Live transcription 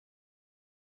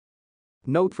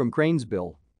Note from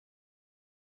Cranesville.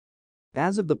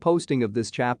 As of the posting of this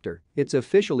chapter, it's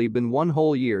officially been 1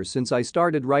 whole year since I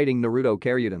started writing Naruto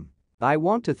Karyuden. I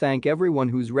want to thank everyone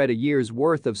who's read a year's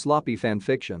worth of sloppy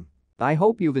fanfiction. I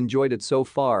hope you've enjoyed it so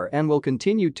far and will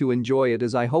continue to enjoy it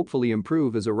as I hopefully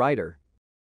improve as a writer.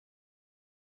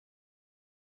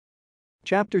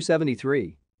 Chapter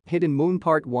 73. Hidden Moon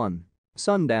Part 1.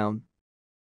 Sundown.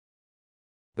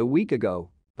 A week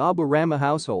ago. Aburama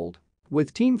household.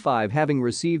 With Team 5 having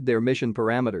received their mission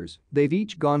parameters, they've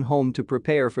each gone home to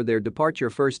prepare for their departure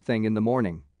first thing in the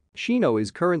morning. Shino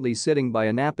is currently sitting by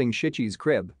a napping Shichi's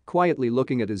crib, quietly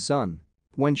looking at his son.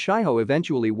 When Shiho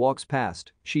eventually walks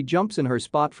past, she jumps in her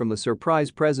spot from the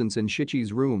surprise presence in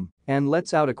Shichi's room and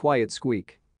lets out a quiet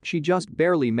squeak. She just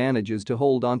barely manages to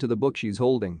hold onto the book she's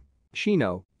holding.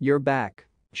 "Shino, you're back."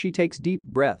 She takes deep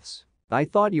breaths. "I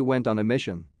thought you went on a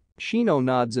mission." Shino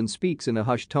nods and speaks in a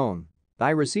hushed tone. "I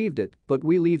received it, but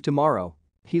we leave tomorrow."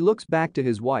 He looks back to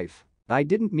his wife. "I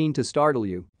didn't mean to startle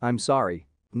you, I'm sorry."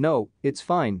 "No, it's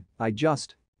fine, I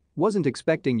just wasn't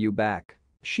expecting you back."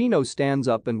 Shino stands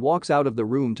up and walks out of the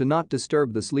room to not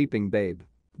disturb the sleeping babe.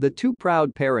 The two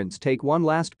proud parents take one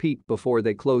last peek before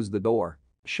they close the door.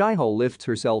 Shiho lifts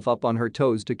herself up on her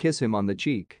toes to kiss him on the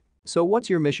cheek. "So what's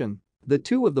your mission?" The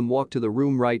two of them walk to the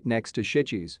room right next to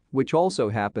Shichi's, which also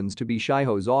happens to be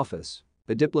Shiho's office.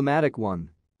 A diplomatic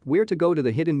one. "We're to go to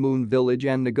the Hidden Moon village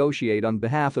and negotiate on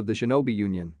behalf of the Shinobi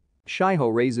Union."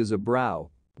 Shiho raises a brow.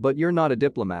 "But you're not a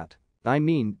diplomat." "I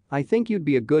mean, I think you'd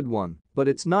be a good one, but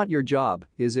it's not your job,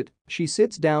 is it?" She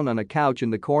sits down on a couch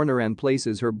in the corner and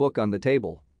places her book on the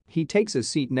table. He takes a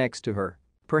seat next to her.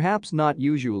 "Perhaps not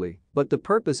usually, but the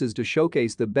purpose is to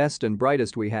showcase the best and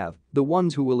brightest we have, the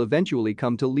ones who will eventually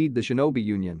come to lead the Shinobi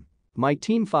Union. My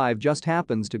Team 5 just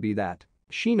happens to be that,"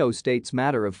 Shino states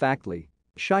matter-of-factly.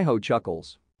 Shiho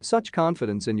chuckles. "Such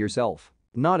confidence in yourself."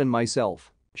 "Not in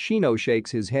myself." Shino shakes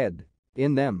his head.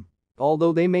 "In them.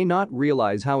 Although they may not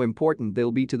realize how important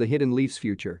they'll be to the Hidden Leaf's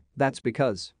future, that's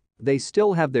because they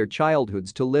still have their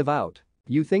childhoods to live out."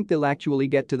 "You think they'll actually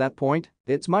get to that point?"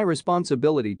 "It's my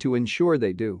responsibility to ensure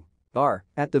they do. Or,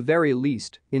 at the very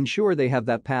least, ensure they have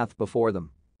that path before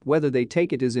them. Whether they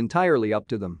take it is entirely up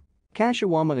to them."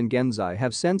 Kashiwama and Genzai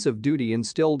have sense of duty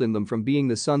instilled in them from being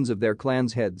the sons of their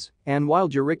clan's heads, and while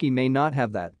Jiriki may not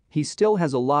have that, he still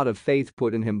has a lot of faith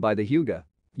put in him by the Hyuga.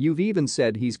 You've even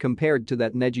said he's compared to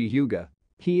that Neji Hyuga.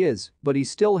 He is, but he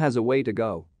still has a way to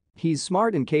go. He's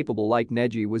smart and capable like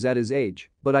Neji was at his age,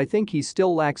 but I think he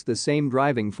still lacks the same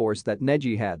driving force that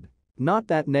Neji had. Not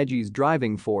that Neji's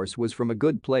driving force was from a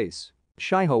good place.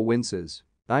 Shiho winces.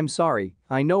 "I'm sorry,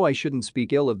 I know I shouldn't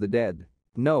speak ill of the dead."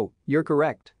 "No, you're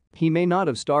correct. He may not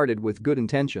have started with good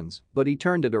intentions, but he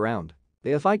turned it around.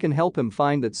 If I can help him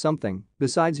find that something,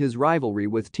 besides his rivalry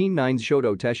with Team 9's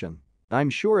Shoto Teshin, I'm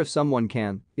sure if someone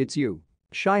can, it's you."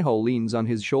 Shiho leans on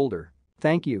his shoulder.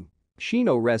 "Thank you."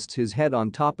 Shino rests his head on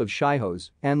top of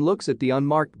Shiho's and looks at the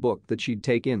unmarked book that she'd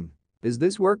taken. "Is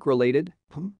this work related?"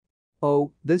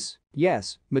 "Oh, this?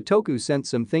 Yes, Mitoku sent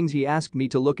some things he asked me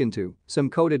to look into, some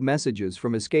coded messages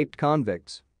from escaped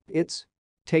convicts. It's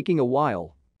taking a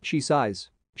while." She sighs.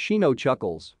 Shino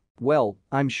chuckles. "Well,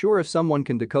 I'm sure if someone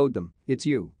can decode them, it's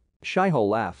you." Shiho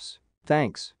laughs.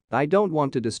 "Thanks, I don't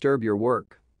want to disturb your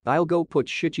work. I'll go put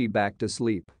Shichi back to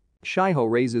sleep."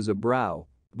 Shiho raises a brow.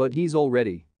 "But he's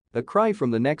already." A cry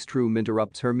from the next room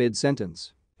interrupts her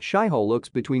mid-sentence. Shiho looks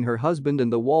between her husband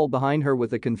and the wall behind her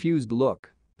with a confused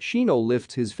look. Shino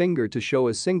lifts his finger to show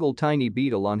a single tiny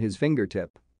beetle on his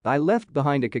fingertip. "I left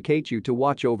behind a Kakechu to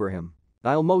watch over him.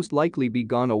 I'll most likely be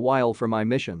gone a while for my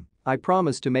mission. I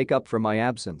promise to make up for my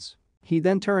absence." He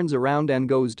then turns around and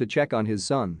goes to check on his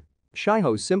son.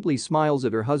 Shiho simply smiles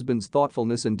at her husband's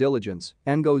thoughtfulness and diligence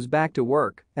and goes back to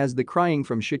work as the crying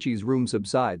from Shichi's room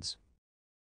subsides.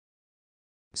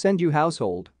 Senju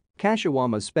household.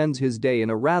 Kashiwama spends his day in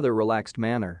a rather relaxed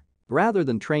manner. Rather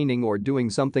than training or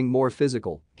doing something more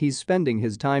physical, he's spending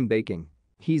his time baking.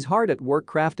 He's hard at work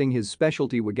crafting his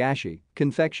specialty wagashi,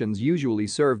 confections usually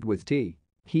served with tea.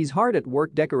 He's hard at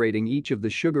work decorating each of the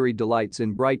sugary delights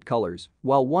in bright colors,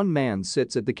 while one man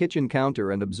sits at the kitchen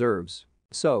counter and observes.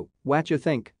 "So, whatcha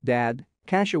think, Dad?"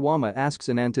 Kashiwama asks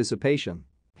in anticipation.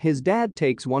 His dad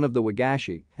takes one of the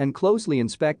wagashi and closely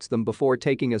inspects them before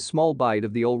taking a small bite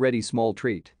of the already small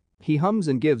treat. He hums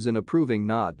and gives an approving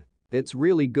nod. "It's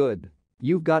really good.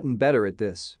 You've gotten better at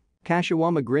this."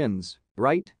 Kashiwama grins.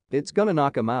 "Right? It's gonna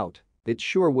knock him out. It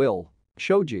sure will."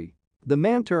 "Shoji." The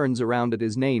man turns around at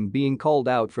his name being called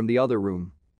out from the other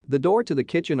room. The door to the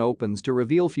kitchen opens to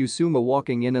reveal Fusuma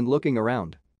walking in and looking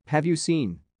around. "Have you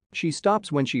seen?" She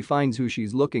stops when she finds who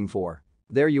she's looking for.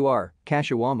 "There you are,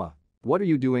 Kashiwama. What are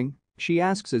you doing?" she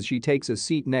asks as she takes a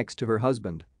seat next to her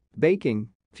husband. Baking?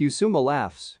 Fusuma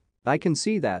laughs. I can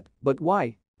see that, but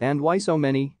why? And why so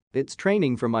many? It's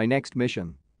training for my next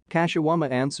mission.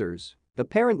 Kashiwama answers.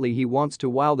 Apparently he wants to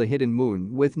wow the Hidden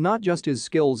Moon with not just his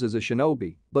skills as a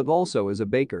shinobi, but also as a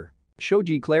baker.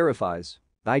 Shoji clarifies.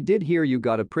 I did hear you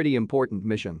got a pretty important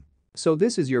mission. So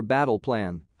this is your battle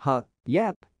plan, huh?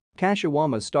 Yep.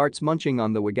 Kashiwama starts munching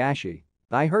on the wagashi.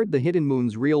 I heard the Hidden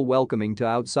Moon's real welcoming to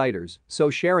outsiders, so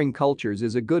sharing cultures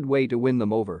is a good way to win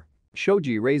them over.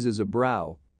 Shoji raises a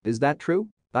brow. Is that true?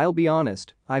 I'll be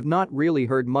honest, I've not really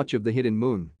heard much of the Hidden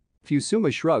Moon.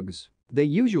 Fusuma shrugs. They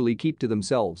usually keep to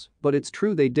themselves, but it's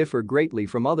true they differ greatly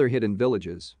from other hidden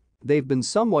villages. They've been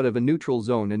somewhat of a neutral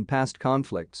zone in past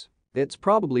conflicts. It's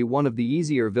probably one of the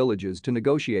easier villages to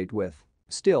negotiate with.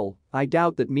 Still, I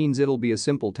doubt that means it'll be a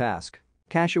simple task.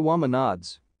 Kashiwama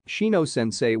nods.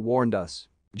 Shino-sensei warned us.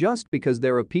 Just because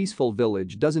they're a peaceful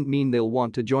village doesn't mean they'll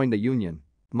want to join the union.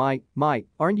 My,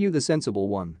 aren't you the sensible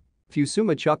one?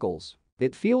 Fusuma chuckles.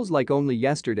 It feels like only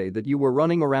yesterday that you were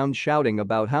running around shouting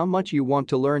about how much you want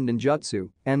to learn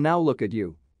ninjutsu, and now look at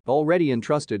you. Already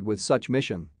entrusted with such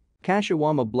mission.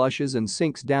 Kashiwama blushes and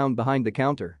sinks down behind the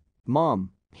counter. Mom.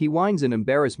 He whines in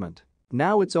embarrassment.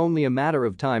 Now it's only a matter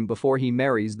of time before he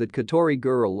marries that Katori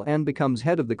girl and becomes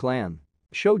head of the clan.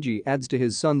 Shoji adds to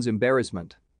his son's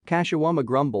embarrassment. Kashiwama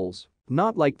grumbles.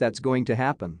 Not like that's going to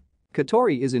happen.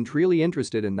 Katori isn't really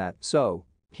interested in that, so.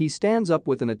 He stands up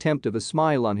with an attempt of a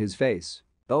smile on his face.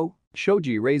 Oh,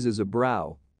 Shoji raises a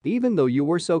brow. Even though you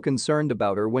were so concerned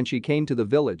about her when she came to the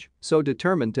village, so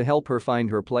determined to help her find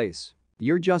her place.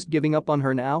 You're just giving up on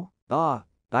her now? Ah.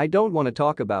 I don't want to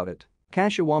talk about it.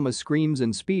 Kashiwama screams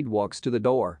and speed walks to the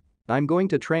door. I'm going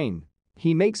to train.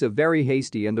 He makes a very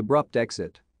hasty and abrupt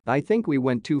exit. I think we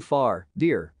went too far,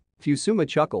 dear. Fusuma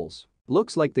chuckles.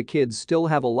 Looks like the kids still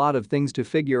have a lot of things to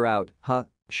figure out, huh?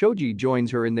 Shoji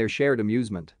joins her in their shared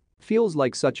amusement. Feels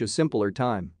like such a simpler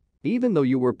time. Even though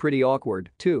you were pretty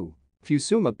awkward, too.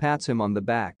 Fusuma pats him on the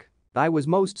back. I was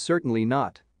most certainly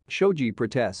not. Shoji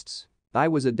protests. I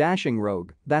was a dashing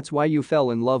rogue, that's why you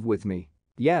fell in love with me.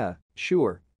 Yeah,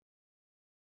 sure.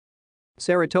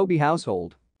 Saratobi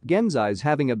household. Genzai's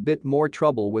having a bit more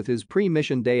trouble with his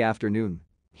pre-mission day afternoon.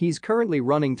 He's currently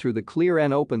running through the clear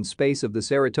and open space of the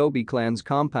Saratobi clan's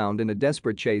compound in a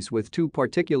desperate chase with two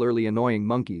particularly annoying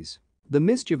monkeys. The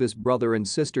mischievous brother and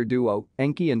sister duo,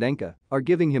 Enki and Enka, are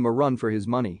giving him a run for his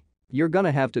money. You're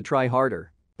gonna have to try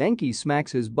harder. Enki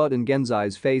smacks his butt in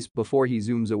Genzai's face before he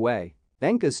zooms away.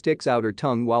 Enka sticks out her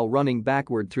tongue while running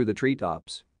backward through the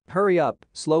treetops. Hurry up,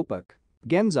 slowpoke.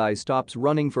 Genzai stops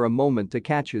running for a moment to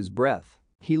catch his breath.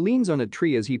 He leans on a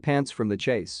tree as he pants from the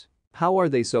chase. How are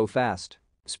they so fast?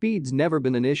 Speed's never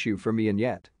been an issue for me and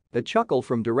yet. A chuckle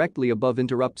from directly above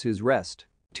interrupts his rest.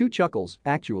 Two chuckles,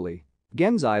 actually.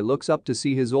 Genzai looks up to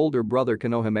see his older brother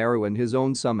Konohamaru and his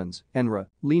own summons, Enra,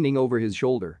 leaning over his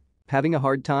shoulder. Having a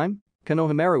hard time?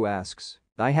 Konohamaru asks.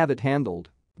 I have it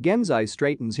handled. Genzai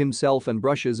straightens himself and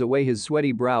brushes away his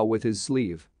sweaty brow with his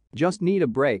sleeve. Just need a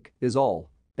break, is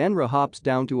all. Enra hops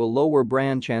down to a lower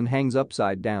branch and hangs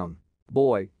upside down.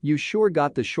 Boy, you sure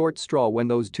got the short straw when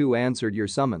those two answered your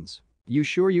summons. You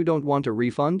sure you don't want a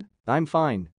refund? I'm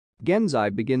fine.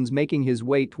 Genzai begins making his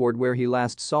way toward where he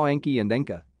last saw Enki and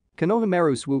Enka.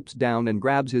 Konohamaru swoops down and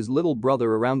grabs his little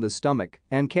brother around the stomach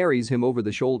and carries him over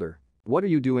the shoulder. What are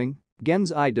you doing?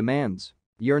 Genzai demands.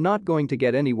 You're not going to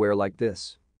get anywhere like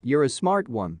this. You're a smart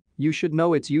one, you should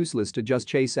know it's useless to just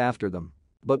chase after them.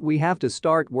 But we have to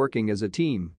start working as a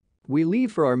team. We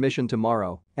leave for our mission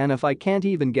tomorrow, and if I can't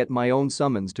even get my own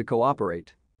summons to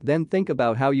cooperate, then think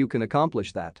about how you can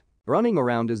accomplish that. Running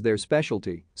around is their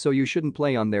specialty, so you shouldn't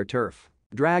play on their turf.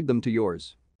 Drag them to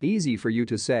yours. Easy for you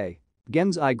to say.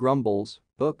 Genzai grumbles.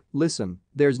 Look, listen,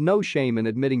 there's no shame in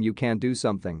admitting you can't do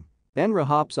something. Enra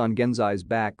hops on Genzai's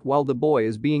back while the boy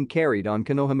is being carried on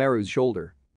Konohamaru's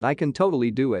shoulder. I can totally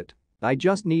do it. I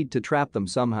just need to trap them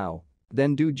somehow.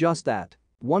 Then do just that.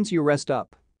 Once you rest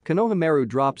up. Konohamaru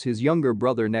drops his younger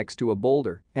brother next to a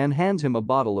boulder and hands him a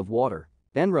bottle of water.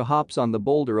 Enra hops on the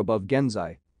boulder above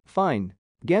Genzai. Fine.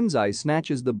 Genzai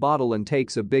snatches the bottle and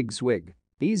takes a big swig.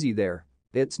 Easy there.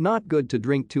 It's not good to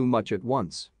drink too much at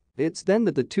once. It's then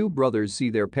that the two brothers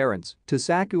see their parents,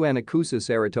 Tasaku and Akusa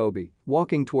Saratobi,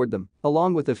 walking toward them,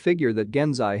 along with a figure that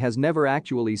Genzai has never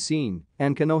actually seen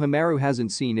and Konohamaru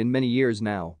hasn't seen in many years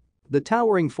now. The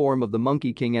towering form of the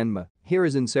Monkey King Enma,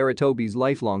 Hiruzen Saratobi's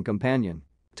lifelong companion.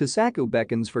 Tasaku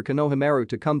beckons for Konohamaru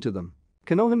to come to them.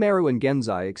 Konohamaru and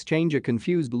Genzai exchange a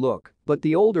confused look, but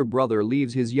the older brother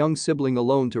leaves his young sibling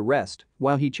alone to rest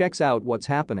while he checks out what's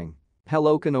happening.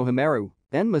 Hello Konohamaru.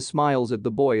 Enma smiles at the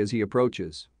boy as he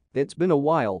approaches. It's been a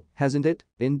while, hasn't it?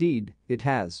 Indeed, it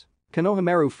has.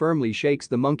 Konohamaru firmly shakes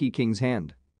the Monkey King's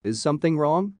hand. Is something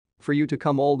wrong? For you to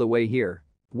come all the way here?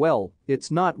 Well,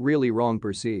 it's not really wrong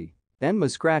per se. Enma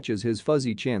scratches his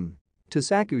fuzzy chin.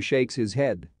 Tasaku shakes his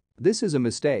head. This is a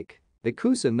mistake.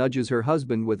 Ikusa nudges her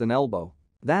husband with an elbow.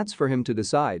 That's for him to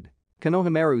decide.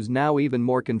 Konohamaru's now even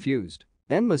more confused.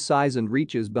 Enma sighs and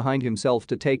reaches behind himself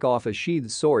to take off a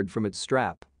sheathed sword from its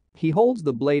strap. He holds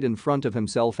the blade in front of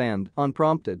himself and,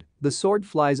 unprompted, the sword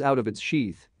flies out of its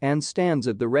sheath and stands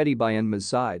at the ready by Enma's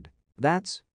side.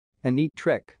 That's a neat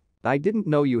trick. I didn't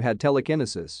know you had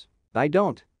telekinesis. I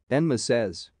don't, Enma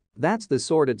says. That's the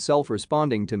sword itself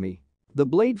responding to me. The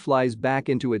blade flies back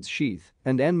into its sheath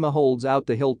and Enma holds out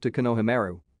the hilt to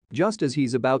Konohamaru. Just as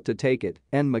he's about to take it,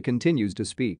 Enma continues to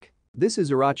speak. This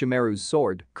is Orochimaru's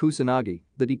sword, Kusanagi,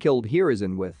 that he killed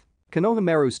Hiruzen with.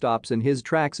 Konohamaru stops in his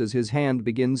tracks as his hand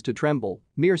begins to tremble,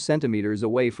 mere centimeters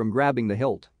away from grabbing the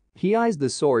hilt. He eyes the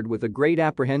sword with a great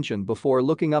apprehension before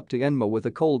looking up to Enma with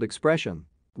a cold expression.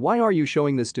 Why are you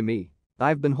showing this to me?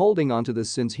 I've been holding onto this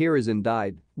since Hiruzen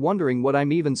died, wondering what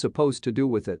I'm even supposed to do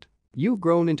with it. You've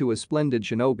grown into a splendid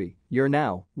shinobi, you're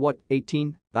now, what,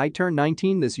 18? I turn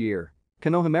 19 this year.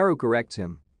 Konohamaru corrects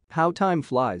him. How time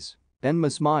flies.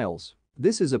 Enma smiles.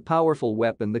 This is a powerful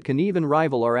weapon that can even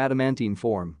rival our adamantine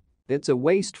form. It's a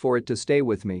waste for it to stay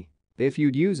with me. If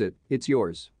you'd use it, it's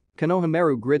yours.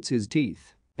 Konohamaru grits his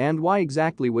teeth. And why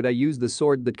exactly would I use the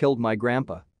sword that killed my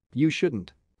grandpa? You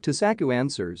shouldn't. Tasaku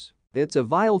answers. It's a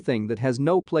vile thing that has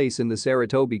no place in the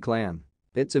Sarutobi clan.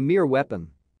 It's a mere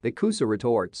weapon. Ikusa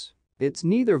retorts. It's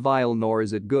neither vile nor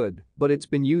is it good, but it's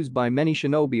been used by many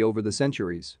shinobi over the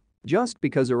centuries. Just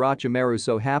because Orochimaru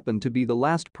so happened to be the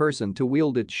last person to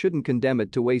wield it shouldn't condemn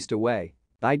it to waste away.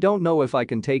 I don't know if I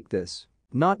can take this.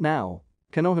 Not now.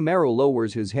 Konohamaru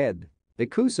lowers his head.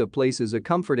 Ikusa places a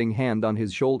comforting hand on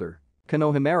his shoulder.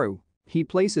 Konohamaru. He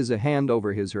places a hand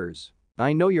over hers.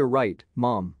 I know you're right,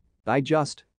 Mom. I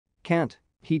just can't.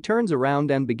 He turns around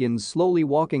and begins slowly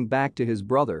walking back to his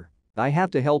brother. I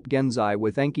have to help Genzai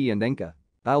with Enki and Enka.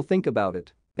 I'll think about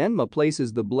it. Enma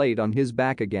places the blade on his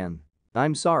back again.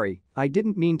 I'm sorry, I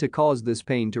didn't mean to cause this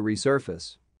pain to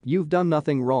resurface. You've done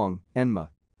nothing wrong, Enma.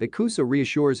 Ikusa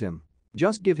reassures him.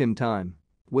 Just give him time.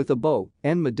 With a bow,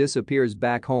 Enma disappears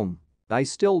back home. I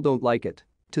still don't like it.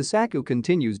 Tasaku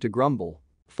continues to grumble.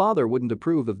 Father wouldn't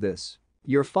approve of this.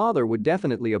 Your father would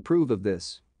definitely approve of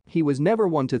this. He was never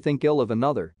one to think ill of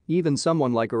another, even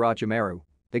someone like Orochimaru.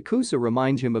 Ikusa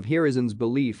reminds him of Hiruzen's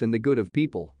belief in the good of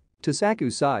people. Tasaku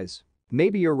sighs.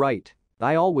 Maybe you're right.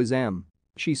 I always am.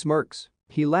 She smirks.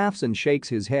 He laughs and shakes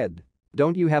his head.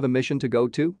 Don't you have a mission to go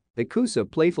to? Ikusa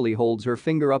playfully holds her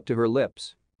finger up to her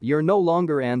lips. You're no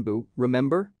longer Anbu,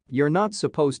 remember? You're not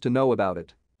supposed to know about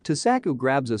it. Tasaku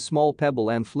grabs a small pebble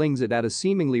and flings it at a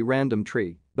seemingly random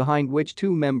tree, behind which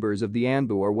two members of the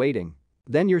Anbu are waiting.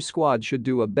 Then your squad should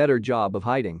do a better job of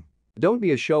hiding. Don't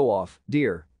be a show-off,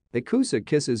 dear. Ikusa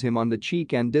kisses him on the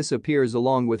cheek and disappears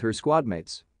along with her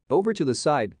squadmates. Over to the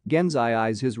side, Genzai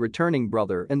eyes his returning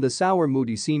brother and the sour mood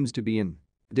he seems to be in.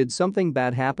 Did something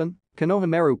bad happen?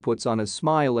 Konohamaru puts on a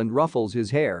smile and ruffles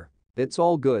his hair. It's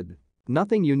all good.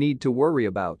 Nothing you need to worry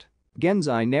about.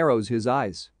 Genzai narrows his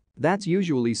eyes. That's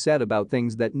usually said about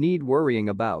things that need worrying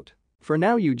about. For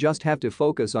now you just have to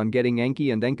focus on getting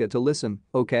Enki and Enka to listen,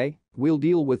 okay? We'll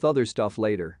deal with other stuff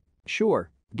later.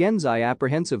 Sure. Genzai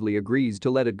apprehensively agrees to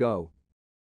let it go.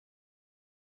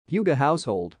 Hyuga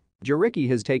household. Jiriki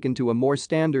has taken to a more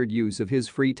standard use of his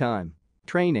free time.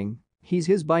 Training. He's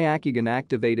his Byakugan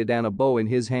activated and a bow in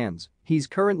his hands. He's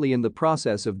currently in the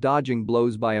process of dodging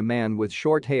blows by a man with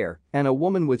short hair and a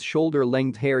woman with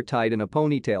shoulder-length hair tied in a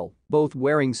ponytail, both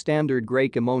wearing standard gray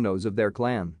kimonos of their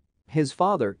clan. His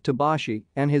father, Tabashi,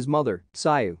 and his mother,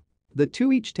 Sayu. The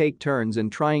two each take turns in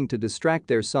trying to distract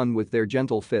their son with their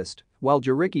gentle fist, while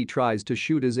Jiriki tries to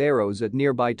shoot his arrows at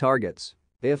nearby targets.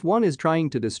 If one is trying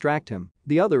to distract him,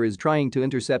 the other is trying to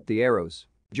intercept the arrows.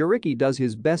 Jiriki does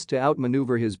his best to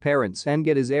outmaneuver his parents and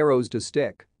get his arrows to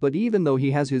stick, but even though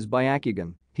he has his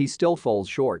Byakugan, he still falls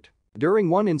short. During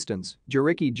one instance,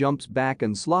 Jiriki jumps back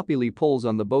and sloppily pulls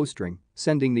on the bowstring,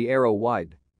 sending the arrow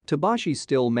wide. Tabashi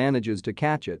still manages to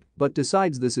catch it, but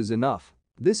decides this is enough.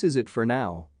 This is it for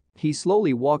now. He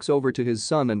slowly walks over to his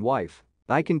son and wife.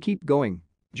 I can keep going.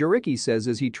 Jiriki says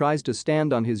as he tries to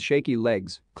stand on his shaky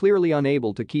legs, clearly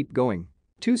unable to keep going.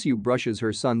 Tsuyu brushes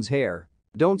her son's hair.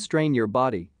 Don't strain your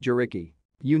body, Jiriki.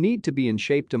 You need to be in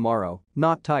shape tomorrow,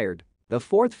 not tired. A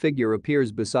fourth figure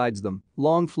appears besides them,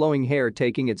 long flowing hair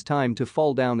taking its time to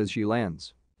fall down as she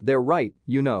lands. They're right,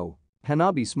 you know.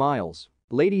 Hanabi smiles.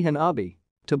 Lady Hanabi.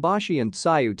 Tabashi and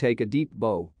Sayu take a deep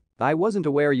bow. I wasn't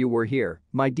aware you were here,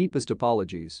 my deepest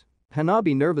apologies.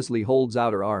 Hanabi nervously holds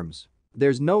out her arms.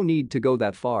 There's no need to go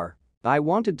that far. I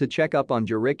wanted to check up on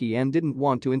Jiriki and didn't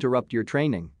want to interrupt your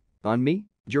training. On me?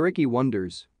 Jiriki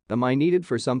wonders. Am I needed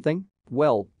for something?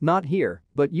 Well, not here,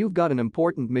 but you've got an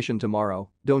important mission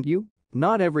tomorrow, don't you?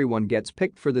 Not everyone gets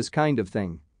picked for this kind of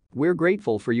thing. We're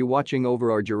grateful for you watching over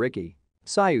our Jiriki.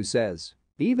 Sayu says.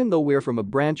 Even though we're from a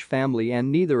branch family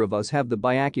and neither of us have the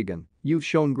Byakugan, you've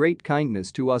shown great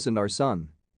kindness to us and our son.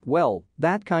 Well,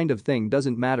 that kind of thing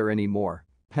doesn't matter anymore.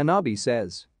 Hanabi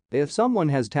says. If someone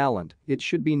has talent, it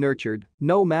should be nurtured,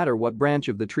 no matter what branch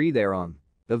of the tree they're on.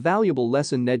 A valuable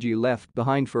lesson Neji left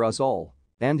behind for us all.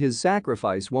 And his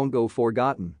sacrifice won't go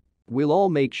forgotten. We'll all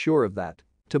make sure of that.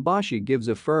 Tabashi gives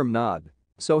a firm nod.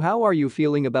 So how are you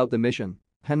feeling about the mission?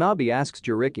 Hanabi asks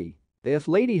Jiriki. If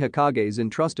Lady Hokage's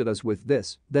entrusted us with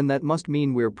this, then that must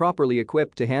mean we're properly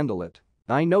equipped to handle it.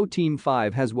 I know Team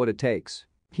 5 has what it takes.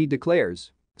 He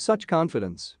declares. Such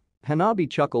confidence. Hanabi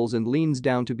chuckles and leans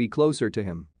down to be closer to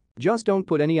him. Just don't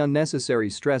put any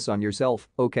unnecessary stress on yourself,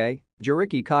 okay?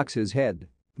 Jiriki cocks his head.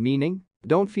 Meaning?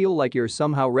 Don't feel like you're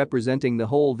somehow representing the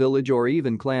whole village or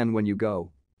even clan when you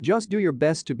go. Just do your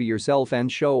best to be yourself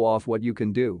and show off what you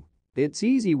can do. It's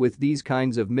easy with these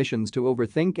kinds of missions to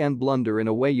overthink and blunder in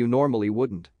a way you normally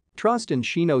wouldn't. Trust in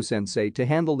Shino-sensei to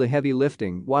handle the heavy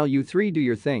lifting while you three do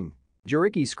your thing.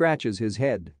 Jiriki scratches his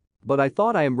head. But I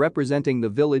thought I am representing the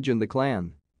village and the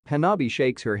clan. Hanabi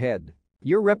shakes her head.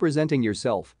 You're representing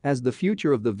yourself as the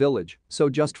future of the village, so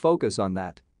just focus on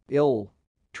that.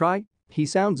 Try? He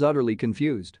sounds utterly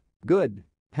confused. Good.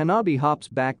 Hanabi hops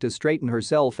back to straighten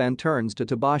herself and turns to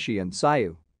Tabashi and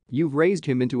Sayu. You've raised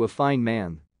him into a fine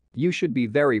man. You should be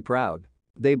very proud.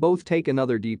 They both take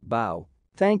another deep bow.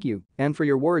 Thank you, and for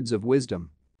your words of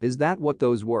wisdom. Is that what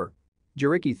those were?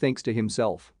 Jiriki thinks to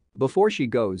himself. Before she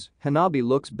goes, Hanabi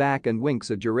looks back and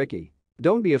winks at Jiriki.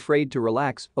 Don't be afraid to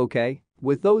relax, okay?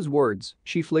 With those words,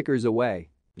 she flickers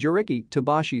away. Jiriki,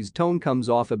 Tabashi's tone comes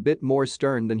off a bit more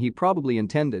stern than he probably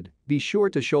intended. Be sure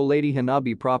to show Lady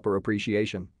Hanabi proper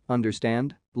appreciation,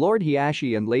 understand? Lord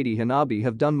Hiashi and Lady Hanabi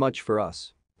have done much for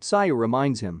us. Sayu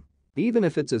reminds him. Even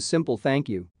if it's a simple thank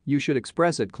you, you should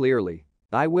express it clearly.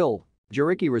 I will.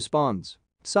 Jiriki responds.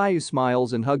 Sayu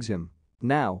smiles and hugs him.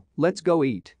 Now, let's go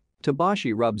eat.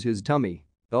 Tabashi rubs his tummy.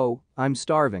 Oh, I'm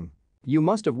starving. You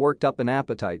must have worked up an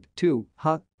appetite, too,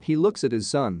 huh? He looks at his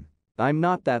son. I'm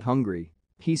not that hungry.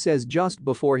 He says just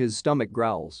before his stomach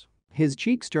growls. His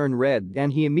cheeks turn red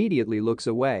and he immediately looks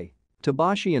away.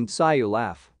 Tabashi and Sayu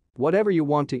laugh. Whatever you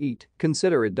want to eat,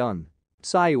 consider it done.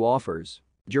 Sayu offers.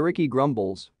 Jiriki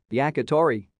grumbles.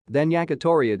 Yakitori, then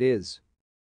yakitori it is.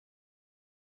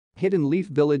 Hidden Leaf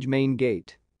Village Main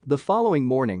Gate. The following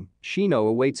morning, Shino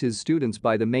awaits his students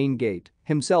by the main gate,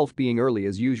 himself being early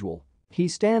as usual. He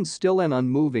stands still and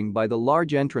unmoving by the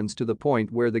large entrance to the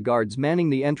point where the guards manning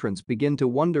the entrance begin to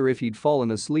wonder if he'd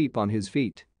fallen asleep on his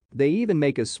feet. They even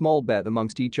make a small bet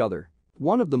amongst each other.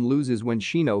 One of them loses when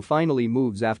Shino finally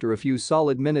moves after a few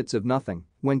solid minutes of nothing,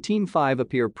 when Team 5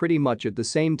 appear pretty much at the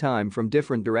same time from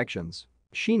different directions.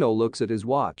 Shino looks at his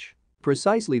watch.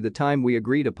 Precisely the time we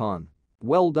agreed upon.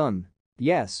 Well done.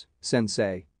 Yes,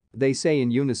 sensei. They say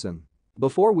in unison.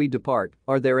 Before we depart,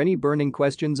 are there any burning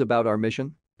questions about our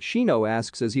mission? Shino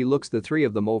asks as he looks the three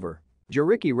of them over.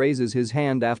 Jiriki raises his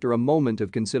hand after a moment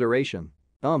of consideration.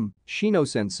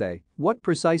 Shino-sensei, what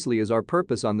precisely is our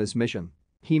purpose on this mission?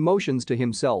 He motions to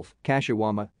himself,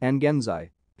 Kashiwama, and Genzai.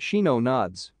 Shino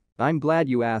nods. I'm glad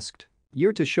you asked.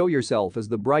 You're to show yourself as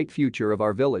the bright future of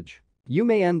our village. You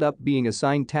may end up being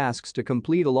assigned tasks to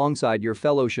complete alongside your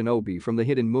fellow shinobi from the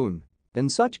Hidden Moon. In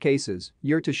such cases,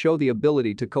 you're to show the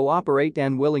ability to cooperate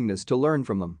and willingness to learn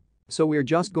from them. So we're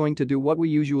just going to do what we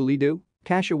usually do?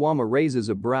 Kashiwama raises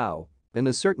a brow. In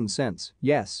a certain sense,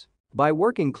 yes. By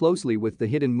working closely with the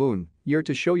Hidden Moon, you're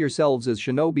to show yourselves as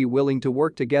shinobi willing to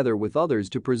work together with others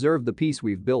to preserve the peace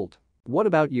we've built. What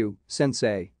about you,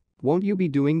 sensei? Won't you be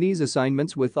doing these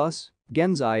assignments with us?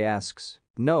 Genzai asks.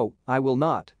 No, I will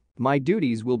not. My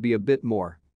duties will be a bit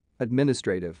more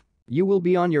administrative. You will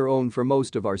be on your own for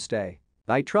most of our stay.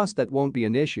 I trust that won't be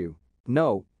an issue.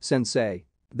 No, sensei.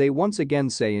 They once again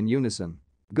say in unison.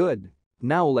 Good.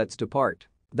 Now let's depart.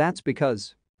 That's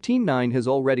because Team 9 has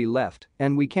already left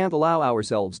and we can't allow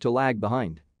ourselves to lag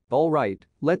behind. Alright,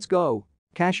 let's go.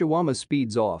 Kashiwama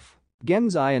speeds off.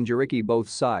 Genzai and Jiriki both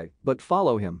sigh but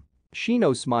follow him.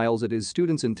 Shino smiles at his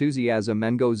students' enthusiasm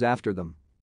and goes after them.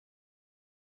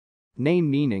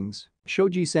 Name meanings.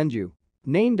 Shoji Senju.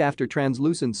 Named after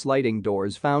translucent sliding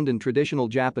doors found in traditional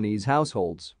Japanese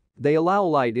households. They allow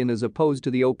light in as opposed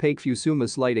to the opaque Fusuma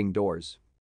sliding doors.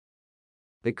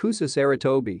 Ikusa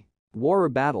Saratobi. War or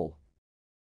battle.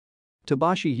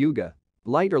 Tabashi Hyuga.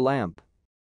 Light or lamp?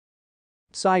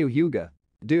 Sayu Hyuga.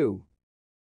 Do.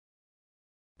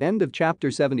 End of Chapter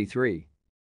 73.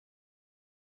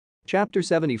 Chapter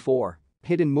 74.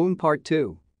 Hidden Moon Part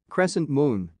 2. Crescent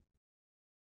Moon.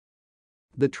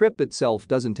 The trip itself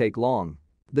doesn't take long.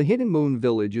 The Hidden Moon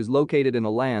village is located in a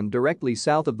land directly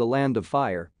south of the Land of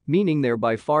Fire, meaning they're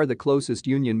by far the closest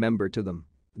Union member to them.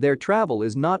 Their travel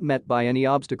is not met by any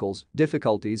obstacles,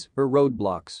 difficulties, or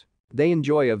roadblocks. They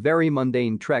enjoy a very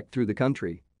mundane trek through the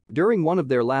country. During one of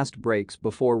their last breaks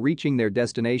before reaching their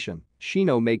destination,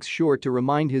 Shino makes sure to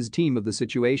remind his team of the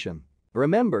situation.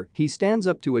 Remember, he stands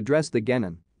up to address the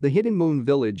Genin. The Hidden Moon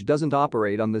village doesn't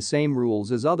operate on the same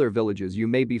rules as other villages you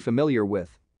may be familiar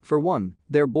with. For one,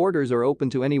 their borders are open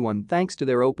to anyone thanks to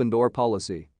their open door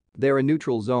policy. They're a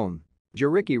neutral zone.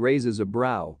 Jiriki raises a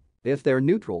brow. If they're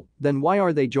neutral, then why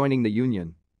are they joining the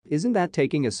Union? Isn't that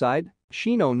taking a side?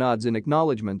 Shino nods in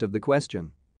acknowledgement of the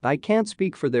question. I can't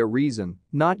speak for their reason,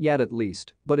 not yet at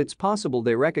least, but it's possible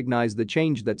they recognize the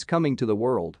change that's coming to the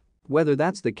world. Whether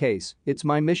that's the case, it's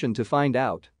my mission to find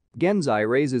out. Genzai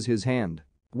raises his hand.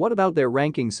 What about their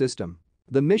ranking system?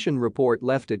 The mission report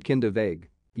left it kinda vague.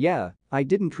 Yeah, I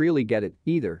didn't really get it,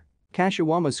 either.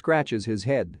 Kashiwama scratches his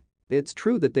head. It's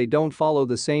true that they don't follow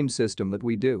the same system that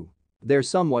we do. They're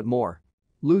somewhat more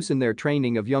loose in their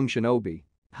training of young shinobi.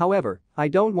 However, I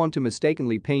don't want to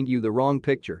mistakenly paint you the wrong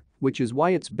picture, which is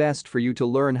why it's best for you to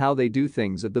learn how they do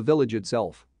things at the village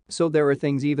itself. So there are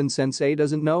things even Sensei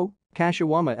doesn't know?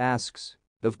 Kashiwama asks.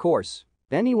 Of course.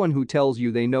 Anyone who tells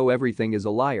you they know everything is a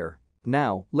liar.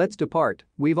 Now, let's depart,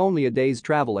 we've only a day's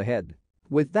travel ahead.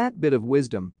 With that bit of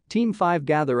wisdom, Team 5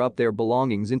 gather up their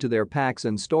belongings into their packs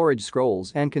and storage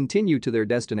scrolls and continue to their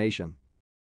destination.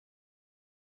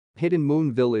 Hidden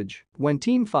Moon Village. When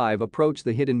Team 5 approach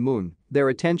the Hidden Moon, their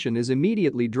attention is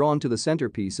immediately drawn to the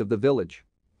centerpiece of the village.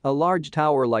 A large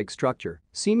tower-like structure,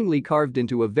 seemingly carved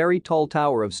into a very tall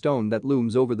tower of stone that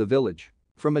looms over the village.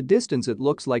 From a distance it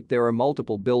looks like there are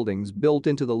multiple buildings built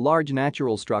into the large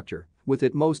natural structure, with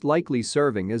it most likely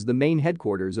serving as the main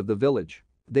headquarters of the village.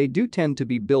 They do tend to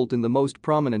be built in the most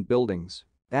prominent buildings.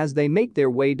 As they make their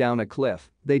way down a cliff,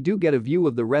 they do get a view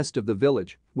of the rest of the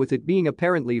village, with it being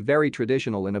apparently very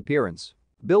traditional in appearance.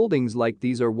 Buildings like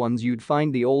these are ones you'd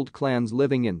find the old clans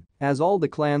living in, as all the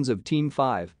clans of Team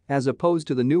 5, as opposed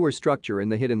to the newer structure in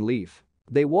the Hidden Leaf.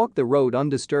 They walk the road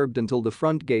undisturbed until the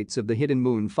front gates of the Hidden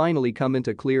Moon finally come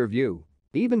into clear view.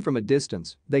 Even from a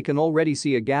distance, they can already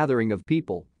see a gathering of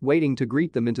people waiting to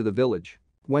greet them into the village.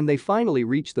 When they finally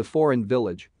reach the foreign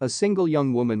village, a single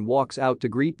young woman walks out to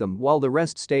greet them while the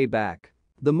rest stay back.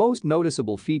 The most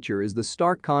noticeable feature is the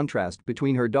stark contrast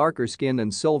between her darker skin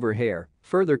and silver hair,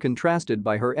 further contrasted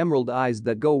by her emerald eyes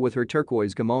that go with her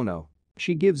turquoise kimono.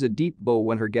 She gives a deep bow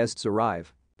when her guests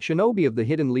arrive. Shinobi of the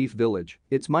Hidden Leaf Village,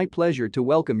 it's my pleasure to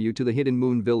welcome you to the Hidden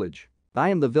Moon Village. I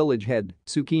am the village head,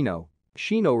 Tsukino.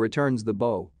 Shino returns the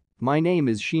bow. My name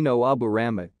is Shino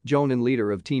Aburama, Jonin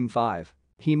leader of Team 5.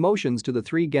 He motions to the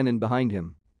three genin behind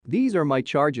him. These are my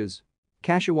charges.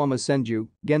 Kashiwama Senju,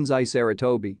 Genzai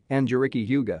Saratobi, and Jiriki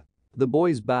Hyuga. The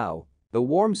boys bow. A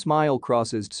warm smile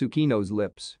crosses Tsukino's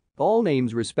lips. All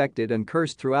names respected and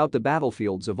cursed throughout the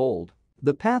battlefields of old.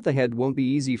 The path ahead won't be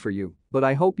easy for you, but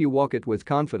I hope you walk it with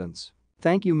confidence.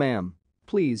 Thank you, ma'am.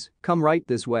 Please, come right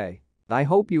this way. I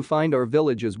hope you find our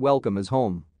village as welcome as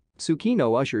home.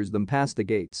 Tsukino ushers them past the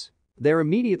gates. They're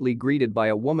immediately greeted by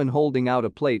a woman holding out a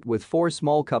plate with 4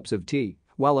 small cups of tea,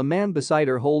 while a man beside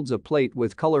her holds a plate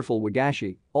with colorful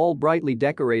wagashi, all brightly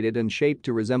decorated and shaped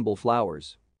to resemble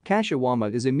flowers.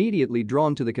 Kashiwama is immediately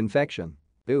drawn to the confection.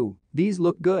 Ooh, these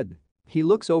look good. He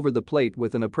looks over the plate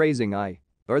with an appraising eye.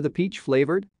 Are the peach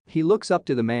flavored? He looks up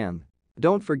to the man.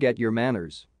 Don't forget your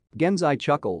manners. Genzai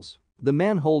chuckles. The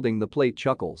man holding the plate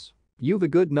chuckles. You've a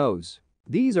good nose.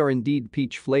 These are indeed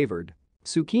peach flavored.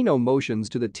 Tsukino motions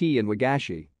to the tea and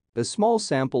wagashi. A small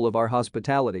sample of our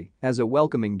hospitality as a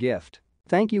welcoming gift.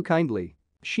 Thank you kindly.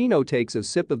 Shino takes a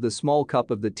sip of the small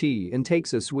cup of the tea and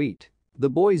takes a sweet. The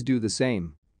boys do the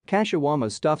same.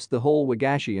 Kashiwama stuffs the whole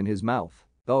wagashi in his mouth.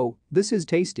 Oh, this is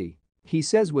tasty. He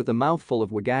says with a mouthful of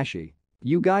wagashi.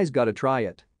 You guys gotta try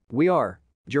it. We are.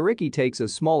 Jiriki takes a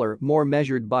smaller, more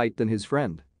measured bite than his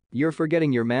friend. You're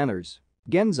forgetting your manners.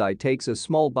 Genzai takes a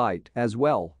small bite as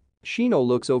well. Shino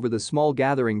looks over the small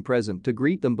gathering present to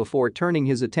greet them before turning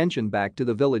his attention back to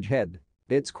the village head.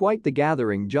 It's quite the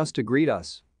gathering just to greet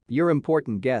us. You're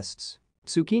important guests.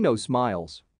 Tsukino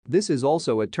smiles. This is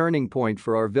also a turning point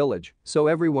for our village, so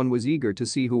everyone was eager to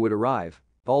see who would arrive.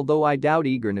 Although I doubt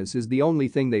eagerness is the only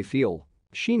thing they feel.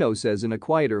 Shino says in a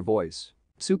quieter voice.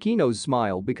 Tsukino's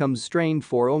smile becomes strained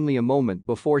for only a moment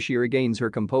before she regains her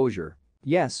composure.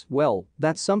 Yes, well,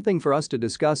 that's something for us to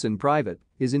discuss in private,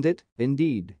 isn't it?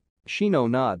 Indeed. Shino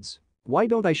nods. Why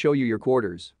don't I show you your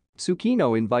quarters?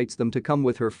 Tsukino invites them to come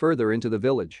with her further into the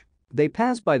village. They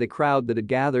pass by the crowd that had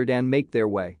gathered and make their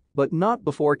way, but not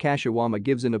before Kashiwama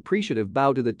gives an appreciative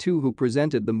bow to the two who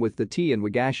presented them with the tea and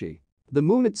wagashi. The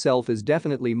moon itself is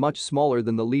definitely much smaller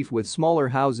than the leaf, with smaller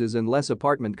houses and less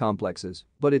apartment complexes,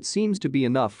 but it seems to be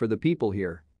enough for the people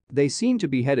here. They seem to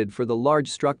be headed for the large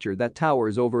structure that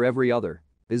towers over every other.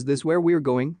 Is this where we're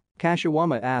going?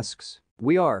 Kashiwama asks.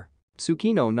 We are.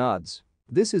 Tsukino nods.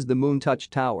 This is the Moon Touch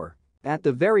Tower. At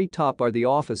the very top are the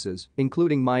offices,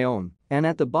 including my own, and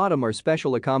at the bottom are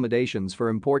special accommodations for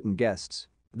important guests.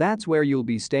 That's where you'll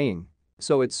be staying.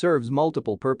 So it serves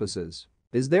multiple purposes.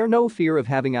 Is there no fear of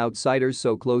having outsiders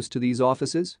so close to these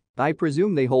offices? I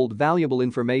presume they hold valuable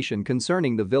information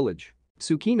concerning the village.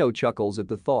 Tsukino chuckles at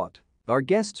the thought. Our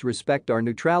guests respect our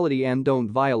neutrality and don't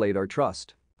violate our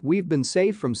trust. We've been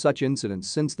safe from such incidents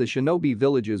since the shinobi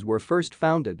villages were first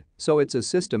founded, so it's a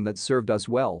system that's served us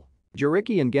well.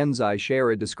 Jiriki and Genzai share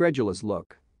a discredulous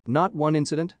look. Not one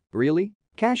incident, really?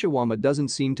 Kashiwama doesn't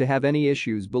seem to have any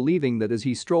issues believing that as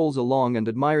he strolls along and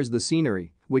admires the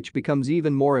scenery, which becomes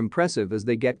even more impressive as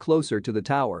they get closer to the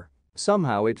tower.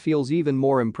 Somehow it feels even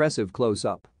more impressive close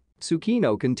up.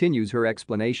 Tsukino continues her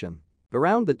explanation.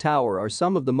 Around the tower are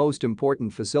some of the most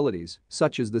important facilities,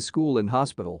 such as the school and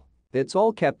hospital. It's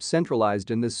all kept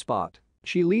centralized in this spot.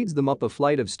 She leads them up a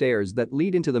flight of stairs that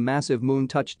lead into the massive Moon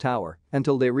Touch Tower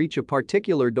until they reach a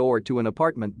particular door to an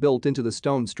apartment built into the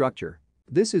stone structure.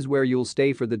 This is where you'll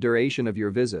stay for the duration of your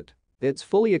visit. It's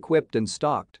fully equipped and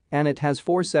stocked, and it has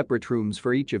 4 separate rooms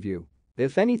for each of you.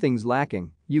 If anything's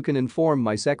lacking, you can inform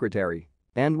my secretary.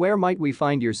 And where might we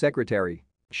find your secretary?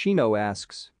 Shino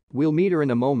asks. We'll meet her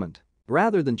in a moment.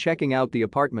 Rather than checking out the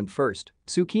apartment first,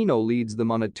 Tsukino leads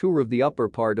them on a tour of the upper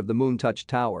part of the Moon Touch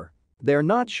Tower. They're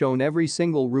not shown every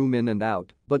single room in and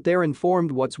out, but they're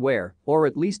informed what's where, or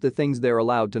at least the things they're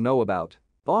allowed to know about.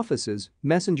 Offices,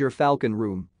 Messenger Falcon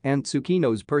Room, and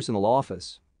Tsukino's personal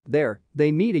office. There,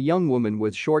 they meet a young woman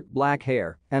with short black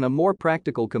hair and a more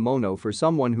practical kimono for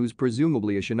someone who's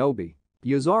presumably a shinobi.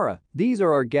 Yuzara, these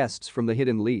are our guests from the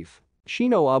Hidden Leaf.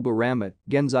 Shino Aburama,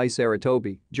 Genzai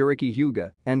Saratobi, Jiriki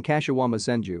Hyuga, and Kashiwama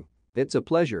Senju. It's a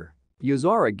pleasure.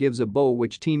 Yuzara gives a bow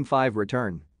which Team 5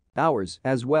 return. Ours,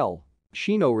 as well.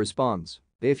 Shino responds.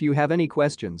 If you have any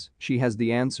questions, she has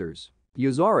the answers.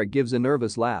 Yuzara gives a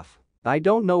nervous laugh. I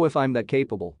don't know if I'm that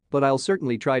capable, but I'll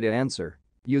certainly try to answer.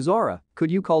 Yuzara,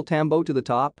 could you call Tambo to the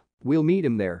top? We'll meet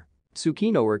him there.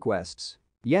 Tsukino requests.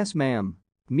 Yes, ma'am.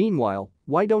 Meanwhile,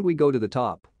 why don't we go to the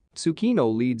top?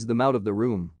 Tsukino leads them out of the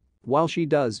room. While she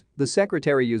does, the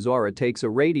secretary Yuzara takes a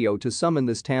radio to summon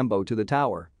this Tambo to the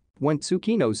tower. When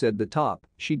Tsukino said the top,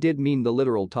 she did mean the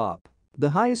literal top. The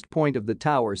highest point of the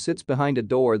tower sits behind a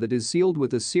door that is sealed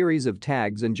with a series of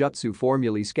tags and jutsu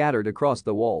formulae scattered across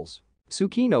the walls.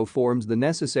 Tsukino forms the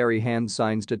necessary hand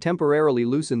signs to temporarily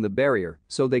loosen the barrier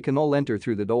so they can all enter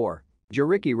through the door.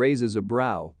 Jiriki raises a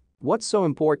brow. What's so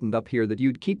important up here that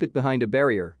you'd keep it behind a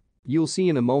barrier? You'll see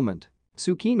in a moment.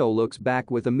 Tsukino looks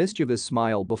back with a mischievous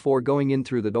smile before going in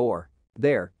through the door.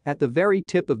 There, at the very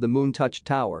tip of the Moon Touch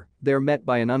Tower, they're met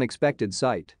by an unexpected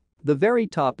sight. The very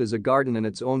top is a garden in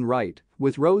its own right,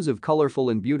 with rows of colorful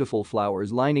and beautiful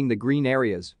flowers lining the green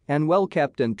areas and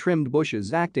well-kept and trimmed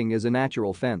bushes acting as a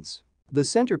natural fence. The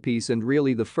centerpiece and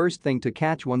really the first thing to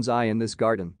catch one's eye in this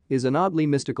garden is an oddly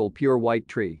mystical pure white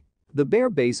tree. The bare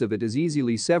base of it is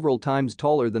easily several times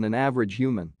taller than an average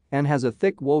human and has a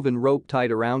thick woven rope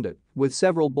tied around it, with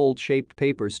several bolt-shaped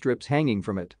paper strips hanging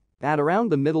from it. At around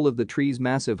the middle of the tree's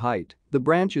massive height, the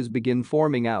branches begin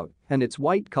forming out, and its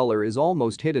white color is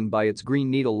almost hidden by its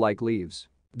green needle-like leaves.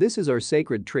 This is our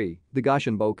sacred tree, the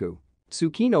Gashinboku.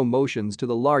 Tsukino motions to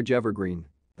the large evergreen.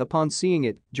 Upon seeing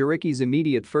it, Jiriki's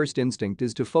immediate first instinct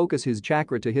is to focus his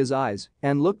chakra to his eyes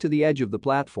and look to the edge of the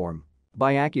platform.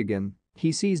 By Akugin,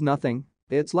 he sees nothing.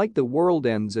 It's like the world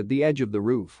ends at the edge of the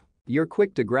roof. You're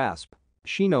quick to grasp.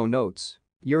 Shino notes.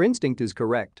 Your instinct is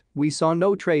correct, we saw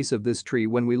no trace of this tree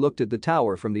when we looked at the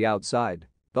tower from the outside.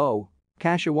 Oh.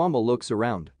 Kashiwama looks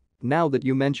around. Now that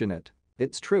you mention it.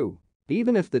 It's true.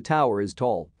 Even if the tower is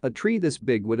tall, a tree this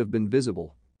big would have been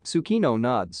visible. Tsukino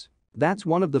nods. That's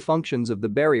one of the functions of the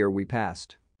barrier we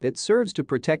passed. It serves to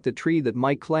protect a tree that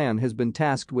my clan has been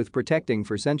tasked with protecting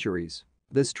for centuries.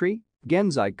 This tree?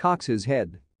 Genzai cocks his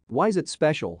head. Why's it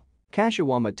special?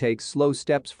 Kashiwama takes slow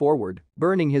steps forward,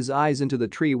 burning his eyes into the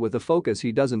tree with a focus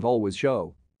he doesn't always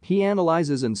show. He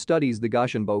analyzes and studies the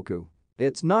Gashinboku.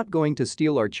 It's not going to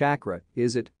steal our chakra,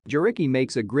 is it? Jiriki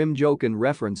makes a grim joke in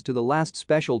reference to the last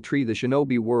special tree the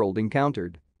shinobi world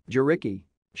encountered. Jiriki.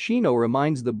 Shino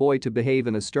reminds the boy to behave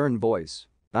in a stern voice.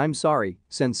 I'm sorry,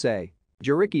 sensei.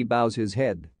 Jiriki bows his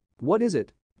head. What is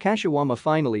it? Kashiwama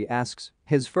finally asks,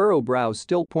 his furrowed brows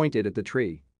still pointed at the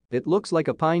tree. It looks like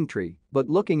a pine tree, but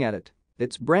looking at it,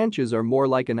 its branches are more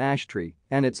like an ash tree,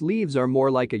 and its leaves are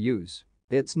more like a yews.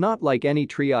 It's not like any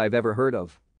tree I've ever heard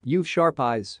of. You've sharp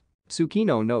eyes.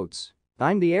 Tsukino notes.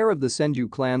 I'm the heir of the Senju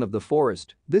clan of the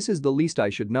forest, this is the least I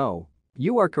should know.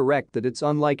 You are correct that it's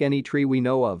unlike any tree we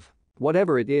know of.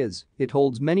 Whatever it is, it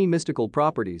holds many mystical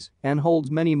properties and holds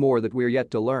many more that we're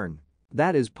yet to learn.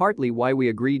 That is partly why we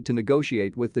agreed to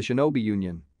negotiate with the Shinobi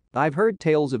Union. I've heard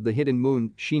tales of the hidden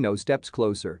moon. Shino steps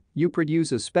closer. You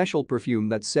produce a special perfume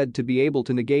that's said to be able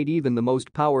to negate even the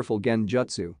most powerful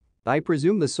genjutsu. I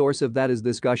presume the source of that is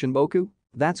this Gushinboku?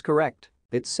 That's correct.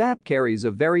 Its sap carries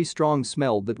a very strong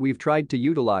smell that we've tried to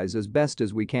utilize as best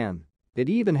as we can. It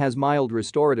even has mild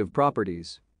restorative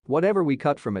properties. Whatever we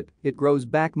cut from it, it grows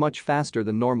back much faster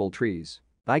than normal trees.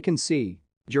 I can see.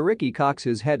 Jiriki cocks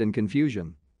his head in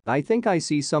confusion. I think I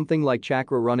see something like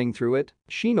chakra running through it.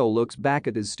 Shino looks back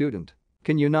at his student.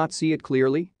 Can you not see it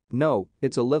clearly? No,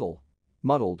 it's a little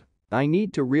muddled. I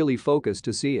need to really focus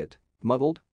to see it.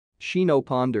 Muddled? Shino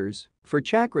ponders. For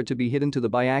chakra to be hidden to the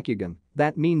Byakugan,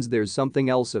 that means there's something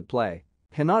else at play.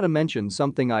 Hinata mentioned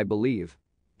something I believe.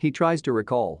 He tries to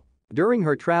recall. During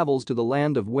her travels to the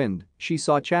land of wind, she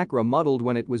saw chakra muddled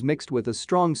when it was mixed with a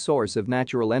strong source of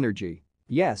natural energy.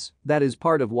 Yes, that is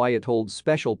part of why it holds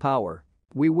special power.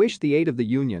 We wish the aid of the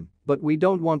Union, but we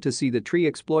don't want to see the tree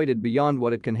exploited beyond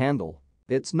what it can handle.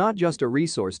 It's not just a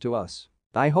resource to us.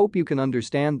 I hope you can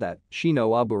understand that,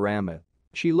 Shino Aburama.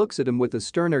 She looks at him with a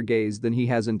sterner gaze than he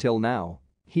has until now.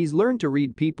 He's learned to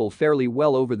read people fairly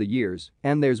well over the years,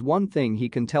 and there's one thing he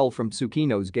can tell from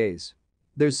Tsukino's gaze.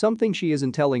 There's something she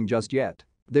isn't telling just yet.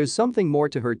 There's something more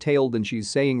to her tale than she's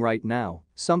saying right now,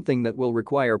 something that will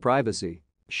require privacy.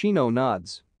 Shino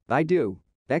nods. I do.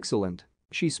 Excellent.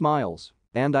 She smiles.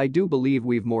 And I do believe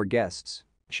we've more guests.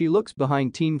 She looks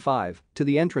behind Team 5 to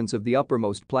the entrance of the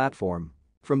uppermost platform.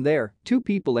 From there, two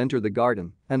people enter the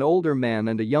garden, an older man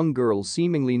and a young girl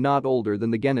seemingly not older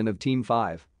than the genin of Team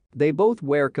 5. They both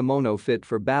wear kimono fit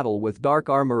for battle with dark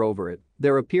armor over it,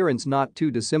 their appearance not too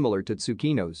dissimilar to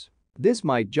Tsukino's. This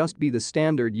might just be the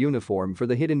standard uniform for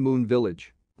the Hidden Moon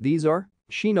Village. These are?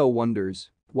 Shino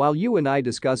wonders. While you and I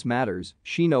discuss matters,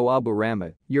 Shino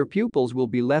Aburama, your pupils will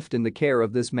be left in the care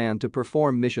of this man to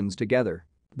perform missions together.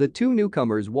 The two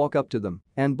newcomers walk up to them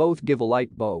and both give a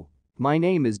light bow. My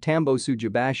name is Tambo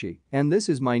Tsujibashi, and this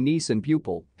is my niece and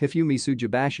pupil, Hifumi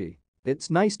Tsujibashi. It's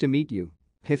nice to meet you.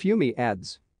 Hifumi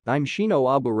adds. I'm Shino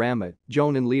Aburama,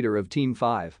 Jonin leader of Team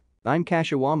 5. I'm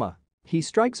Kashiwama. He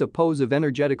strikes a pose of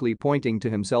energetically pointing to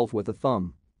himself with a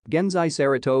thumb. Genzai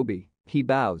Saratobi. He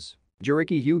bows.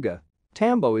 Jiriki Hyuga.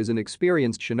 Tambo is an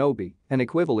experienced shinobi, an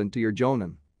equivalent to your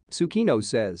Jonin. Tsukino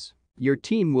says. Your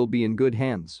team will be in good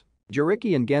hands.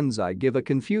 Jiriki and Genzai give a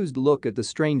confused look at the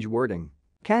strange wording.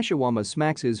 Kashiwama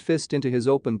smacks his fist into his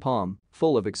open palm,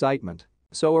 full of excitement.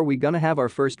 So are we gonna have our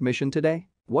first mission today?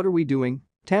 What are we doing?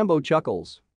 Tambo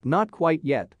chuckles. Not quite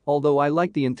yet, although I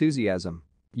like the enthusiasm.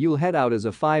 You'll head out as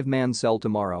a 5-man cell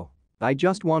tomorrow. I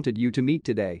just wanted you to meet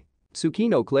today.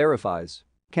 Tsukino clarifies.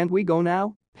 Can't we go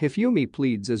now? Hifumi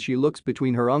pleads as she looks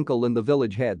between her uncle and the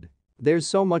village head. There's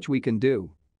so much we can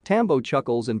do. Tambo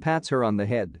chuckles and pats her on the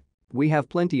head. We have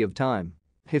plenty of time.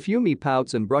 Hifumi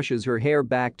pouts and brushes her hair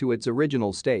back to its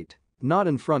original state. Not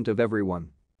in front of everyone.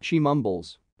 She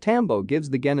mumbles. Tambo gives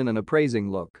the genin an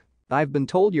appraising look. I've been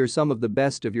told you're some of the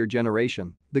best of your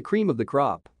generation, the cream of the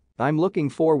crop. I'm looking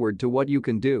forward to what you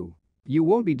can do. You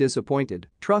won't be disappointed,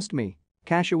 trust me.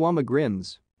 Kashiwama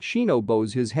grins. Shino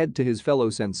bows his head to his fellow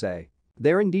sensei.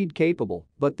 They're indeed capable,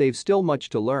 but they've still much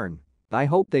to learn. I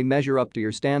hope they measure up to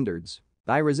your standards.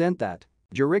 I resent that.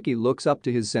 Jiriki looks up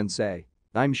to his sensei.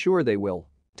 I'm sure they will.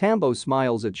 Tambo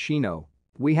smiles at Shino.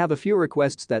 We have a few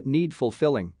requests that need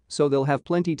fulfilling, so they'll have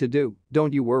plenty to do,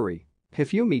 don't you worry.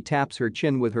 Hifumi taps her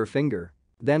chin with her finger.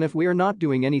 Then if we're not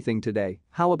doing anything today,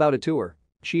 how about a tour?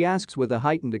 She asks with a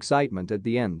heightened excitement at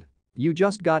the end. You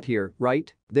just got here,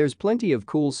 right? There's plenty of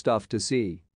cool stuff to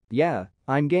see. Yeah,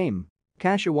 I'm game.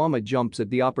 Kashiwama jumps at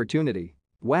the opportunity.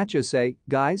 Whatcha say,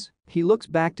 guys? He looks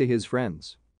back to his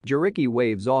friends. Jiriki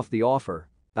waves off the offer.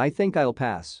 I think I'll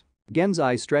pass.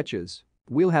 Genzai stretches.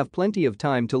 We'll have plenty of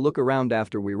time to look around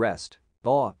after we rest.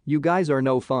 Aw, you guys are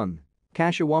no fun.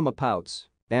 Kashiwama pouts.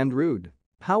 And rude.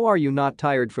 How are you not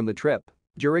tired from the trip?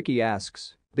 Jiriki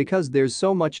asks. Because there's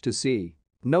so much to see.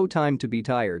 No time to be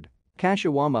tired.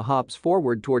 Kashiwama hops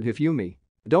forward toward Hifumi.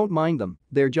 Don't mind them,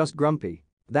 they're just grumpy.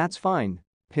 That's fine.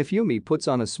 Hifumi puts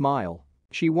on a smile.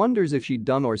 She wonders if she'd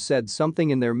done or said something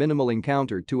in their minimal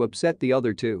encounter to upset the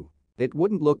other two. It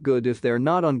wouldn't look good if they're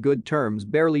not on good terms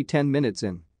barely 10 minutes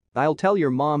in. I'll tell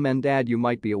your mom and dad you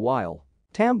might be a while,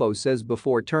 Tambo says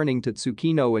before turning to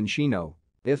Tsukino and Shino.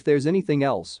 If there's anything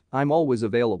else, I'm always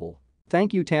available.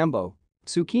 Thank you, Tambo.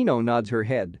 Tsukino nods her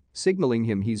head, signaling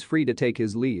him he's free to take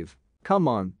his leave. Come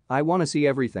on, I wanna see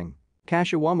everything.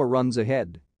 Kashiwama runs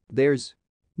ahead. There's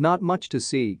not much to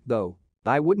see, though.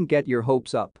 I wouldn't get your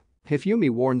hopes up, Hifumi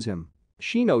warns him.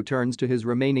 Shino turns to his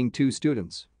remaining two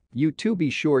students. You two be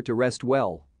sure to rest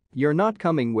well. You're not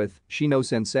coming with,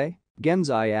 Shino-sensei?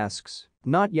 Genzai asks.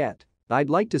 Not yet. I'd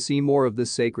like to see more of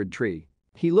this sacred tree.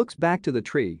 He looks back to the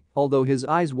tree, although his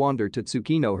eyes wander to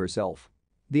Tsukino herself.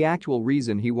 The actual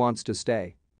reason he wants to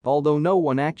stay. Although no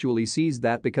one actually sees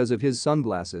that because of his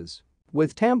sunglasses.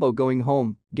 With Tambo going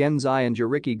home, Genzai and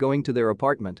Jiriki going to their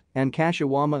apartment, and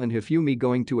Kashiwama and Hifumi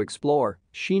going to explore,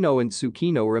 Shino and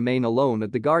Tsukino remain alone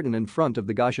at the garden in front of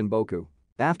the Gashinboku.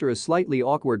 After a slightly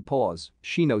awkward pause,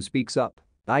 Shino speaks up.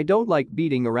 I don't like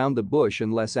beating around the bush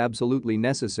unless absolutely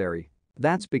necessary.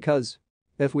 That's because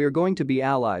if we're going to be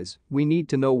allies, we need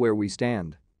to know where we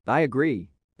stand. I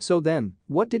agree. So then,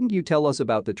 what didn't you tell us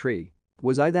about the tree?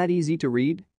 Was I that easy to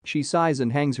read? She sighs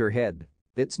and hangs her head.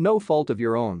 It's no fault of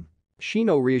your own.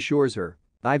 Shino reassures her.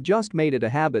 I've just made it a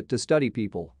habit to study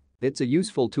people. It's a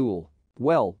useful tool.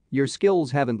 Well, your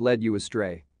skills haven't led you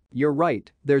astray. You're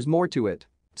right, there's more to it.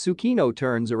 Tsukino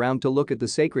turns around to look at the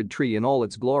sacred tree in all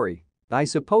its glory. I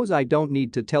suppose I don't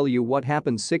need to tell you what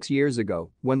happened 6 years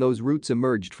ago when those roots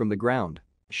emerged from the ground.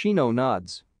 Shino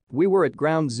nods. We were at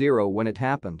ground zero when it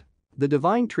happened. The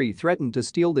divine tree threatened to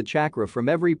steal the chakra from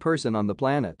every person on the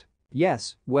planet.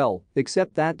 Yes, well,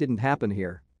 except that didn't happen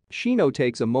here. Shino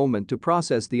takes a moment to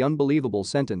process the unbelievable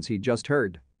sentence he just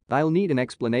heard. I'll need an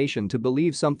explanation to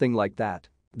believe something like that.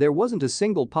 There wasn't a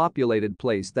single populated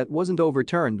place that wasn't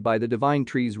overturned by the divine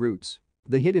tree's roots.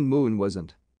 The hidden moon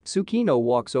wasn't. Tsukino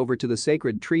walks over to the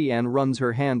sacred tree and runs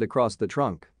her hand across the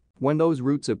trunk. When those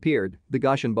roots appeared, the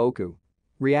Gashinboku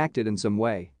reacted in some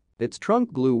way. Its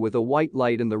trunk glue with a white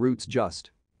light and the roots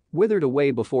just withered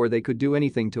away before they could do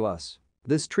anything to us.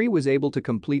 This tree was able to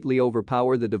completely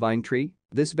overpower the divine tree?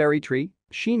 This very tree?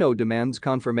 Shino demands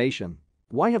confirmation.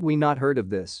 Why have we not heard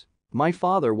of this? My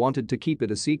father wanted to keep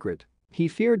it a secret. He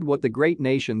feared what the great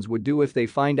nations would do if they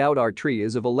find out our tree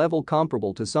is of a level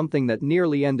comparable to something that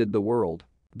nearly ended the world.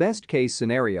 Best case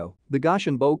scenario, the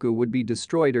Gashinboku would be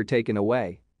destroyed or taken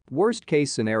away. Worst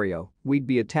case scenario, we'd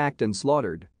be attacked and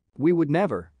slaughtered. We would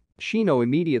never. Shino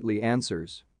immediately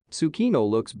answers. Tsukino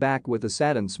looks back with a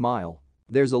saddened smile.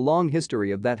 There's a long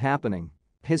history of that happening.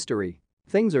 History.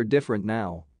 Things are different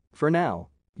now. For now.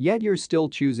 Yet you're still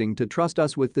choosing to trust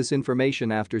us with this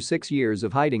information after 6 years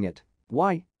of hiding it.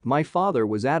 Why? My father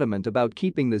was adamant about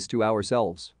keeping this to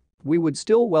ourselves. We would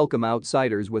still welcome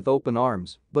outsiders with open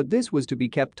arms, but this was to be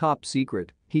kept top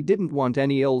secret. He didn't want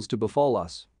any ills to befall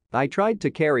us. I tried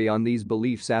to carry on these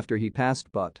beliefs after he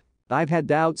passed, but I've had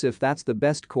doubts if that's the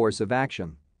best course of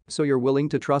action. So you're willing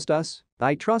to trust us?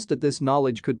 I trust that this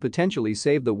knowledge could potentially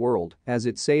save the world, as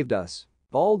it saved us.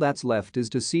 All that's left is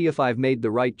to see if I've made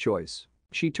the right choice.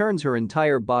 She turns her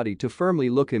entire body to firmly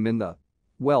look him in the,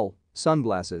 well,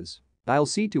 sunglasses. I'll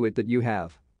see to it that you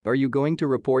have. Are you going to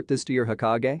report this to your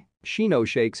Hokage? Shino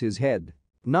shakes his head.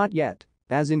 Not yet.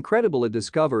 As incredible a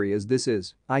discovery as this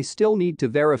is, I still need to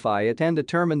verify it and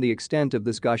determine the extent of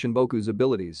this Gashinboku's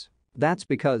abilities. That's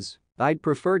because I'd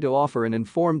prefer to offer an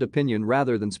informed opinion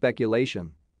rather than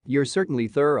speculation. You're certainly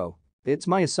thorough. It's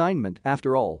my assignment,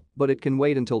 after all, but it can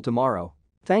wait until tomorrow.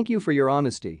 Thank you for your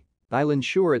honesty. I'll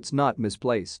ensure it's not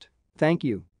misplaced. Thank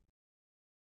you.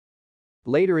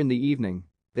 Later in the evening.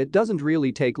 It doesn't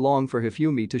really take long for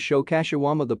Hifumi to show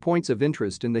Kashiwama the points of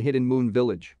interest in the Hidden Moon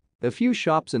village. A few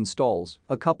shops and stalls,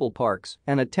 a couple parks,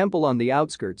 and a temple on the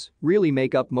outskirts really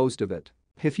make up most of it.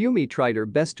 Hifumi tried her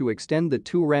best to extend the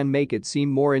tour and make it seem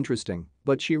more interesting,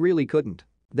 but she really couldn't.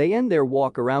 They end their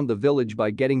walk around the village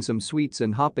by getting some sweets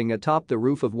and hopping atop the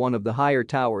roof of one of the higher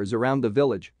towers around the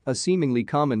village, a seemingly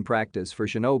common practice for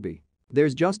shinobi.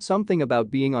 There's just something about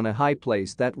being on a high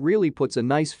place that really puts a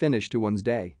nice finish to one's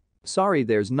day. Sorry,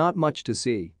 there's not much to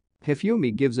see.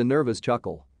 Hifumi gives a nervous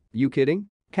chuckle. You kidding?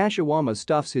 Kashiwama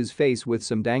stuffs his face with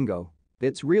some dango.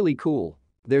 It's really cool.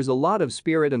 There's a lot of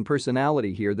spirit and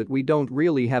personality here that we don't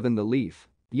really have in the leaf.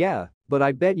 Yeah, but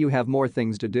I bet you have more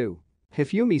things to do.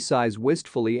 Hifumi sighs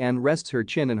wistfully and rests her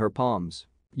chin in her palms.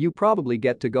 You probably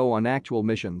get to go on actual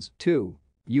missions, too.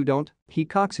 You don't? He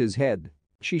cocks his head.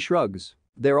 She shrugs.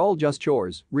 They're all just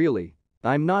chores, really.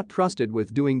 I'm not trusted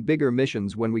with doing bigger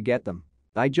missions when we get them.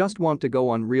 I just want to go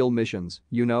on real missions,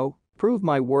 you know, prove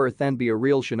my worth and be a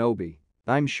real shinobi.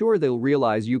 I'm sure they'll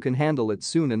realize you can handle it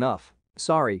soon enough.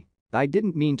 Sorry. I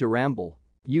didn't mean to ramble.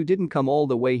 You didn't come all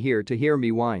the way here to hear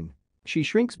me whine. She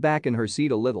shrinks back in her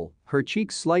seat a little, her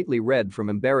cheeks slightly red from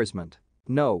embarrassment.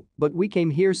 No, but we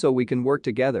came here so we can work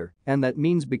together, and that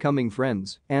means becoming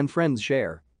friends, and friends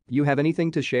share. You have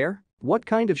anything to share? What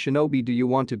kind of shinobi do you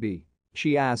want to be?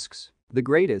 She asks. The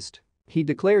greatest. He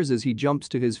declares as he jumps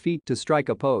to his feet to strike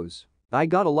a pose. I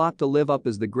got a lot to live up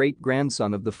as the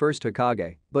great-grandson of the first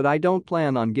Hokage, but I don't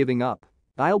plan on giving up.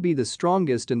 I'll be the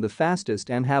strongest and the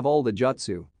fastest and have all the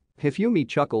jutsu. Hifumi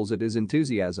chuckles at his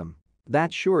enthusiasm.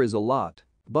 That sure is a lot.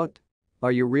 But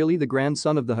are you really the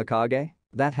grandson of the Hokage?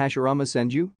 That Hashirama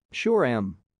Senju? Sure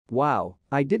am. Wow,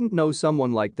 I didn't know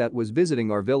someone like that was visiting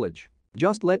our village.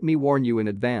 Just let me warn you in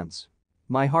advance.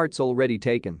 My heart's already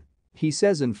taken. He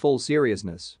says in full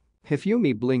seriousness.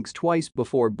 Hifumi blinks twice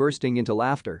before bursting into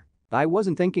laughter. I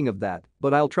wasn't thinking of that,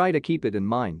 but I'll try to keep it in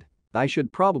mind. I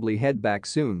should probably head back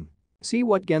soon. See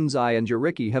what Genzai and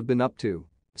Jiriki have been up to.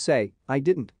 Say, I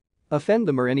didn't offend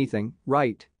them or anything,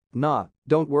 right? Nah,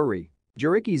 don't worry.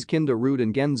 Jiriki's kinda rude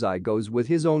and Genzai goes with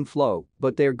his own flow,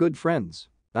 but they're good friends.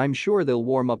 I'm sure they'll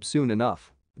warm up soon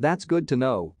enough. That's good to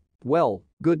know. Well,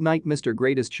 good night, Mr.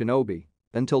 Greatest Shinobi.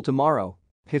 Until tomorrow.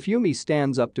 Hifumi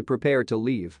stands up to prepare to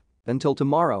leave. Until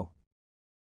tomorrow.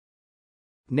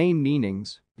 Name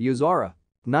meanings: Yuzara.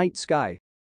 Night sky.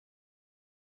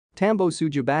 Tambo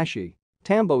Sujibashi.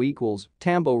 Tambo equals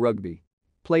Tambo rugby.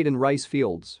 Played in rice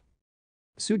fields.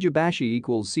 Sujibashi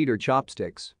equals cedar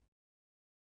chopsticks.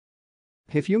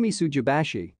 Hifumi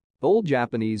Sujibashi. Old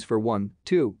Japanese for 1,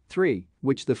 2, 3,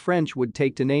 which the French would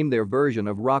take to name their version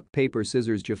of rock paper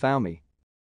scissors Jifumi.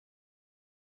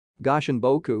 Gashin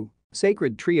Boku.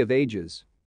 Sacred Tree of Ages.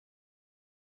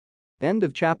 End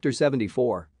of Chapter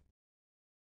 74.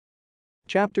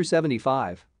 Chapter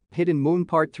 75. Hidden Moon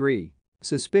Part 3.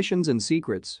 Suspicions and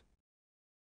Secrets.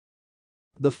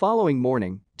 The following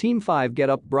morning, Team 5 get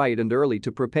up bright and early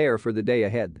to prepare for the day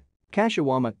ahead.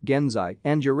 Kashiwama, Genzai,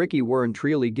 and Jiriki weren't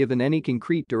really given any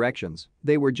concrete directions,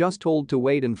 they were just told to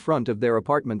wait in front of their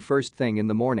apartment first thing in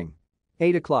the morning.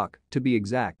 8 o'clock, to be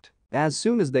exact. As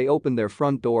soon as they open their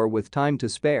front door with time to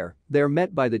spare, they're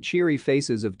met by the cheery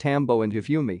faces of Tambo and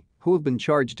Hifumi, who have been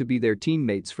charged to be their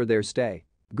teammates for their stay.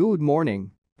 Good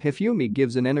morning. Hifumi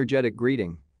gives an energetic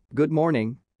greeting. Good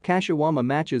morning. Kashiwama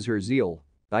matches her zeal.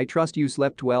 I trust you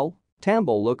slept well?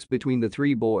 Tambo looks between the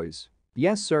three boys.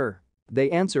 Yes, sir. They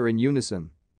answer in unison.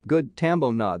 Good,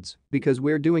 Tambo nods, because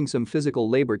we're doing some physical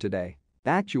labor today.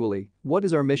 Actually, what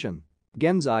is our mission?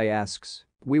 Genzai asks.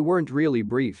 We weren't really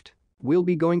briefed. We'll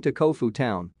be going to Kofu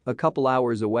town, a couple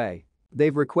hours away.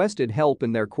 They've requested help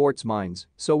in their quartz mines,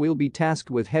 so we'll be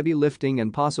tasked with heavy lifting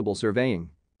and possible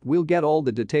surveying. We'll get all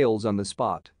the details on the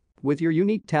spot. With your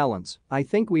unique talents, I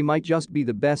think we might just be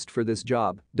the best for this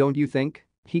job, don't you think?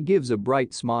 He gives a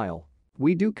bright smile.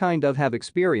 We do kind of have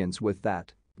experience with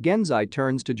that. Genzai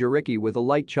turns to Jiriki with a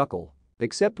light chuckle.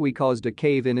 Except we caused a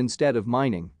cave-in instead of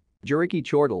mining. Jiriki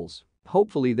chortles.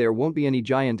 Hopefully there won't be any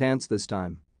giant ants this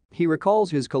time. He recalls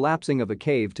his collapsing of a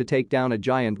cave to take down a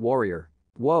giant warrior.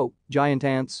 Whoa, giant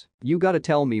ants, you gotta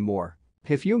tell me more.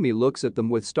 Hifumi looks at them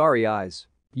with starry eyes.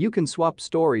 You can swap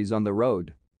stories on the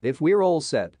road. If we're all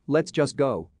set, let's just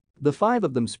go. The five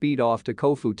of them speed off to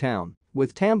Kofu town,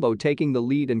 with Tambo taking the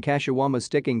lead and Kashiwama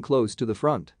sticking close to the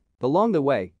front. Along the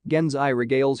way, Genzai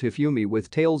regales Hifumi with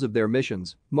tales of their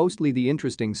missions, mostly the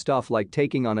interesting stuff like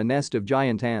taking on a nest of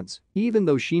giant ants, even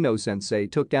though Shino-sensei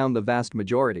took down the vast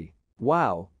majority.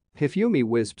 Wow. Hifumi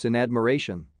wisps in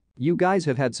admiration. You guys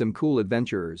have had some cool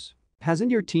adventurers.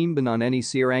 Hasn't your team been on any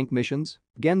C-rank missions?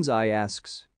 Genzai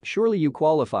asks. Surely you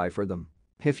qualify for them.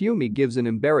 Hifumi gives an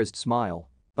embarrassed smile.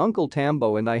 Uncle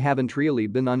Tambo and I haven't really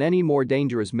been on any more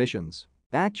dangerous missions.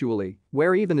 Actually,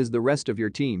 where even is the rest of your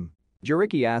team?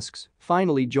 Jiriki asks,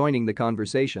 finally joining the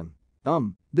conversation.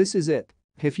 This is it.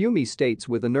 Hifumi states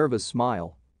with a nervous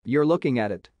smile. You're looking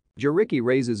at it. Jiriki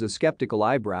raises a skeptical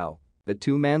eyebrow. A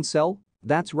two-man cell?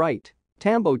 That's right.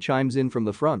 Tambo chimes in from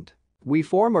the front. We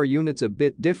form our units a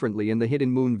bit differently in the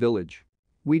Hidden Moon Village.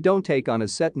 We don't take on a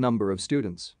set number of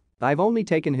students. I've only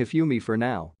taken Hifumi for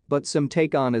now, but some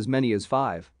take on as many as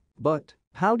 5. But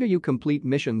how do you complete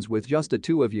missions with just the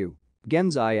two of you?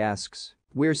 Genzai asks.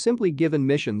 We're simply given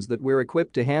missions that we're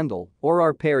equipped to handle or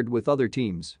are paired with other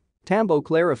teams. Tambo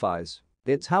clarifies.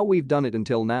 It's how we've done it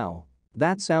until now.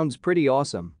 That sounds pretty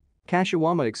awesome.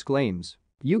 Kashiwama exclaims.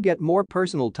 You get more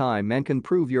personal time and can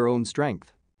prove your own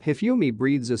strength. Hifumi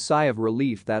breathes a sigh of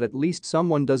relief that at least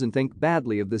someone doesn't think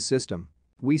badly of this system.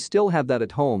 We still have that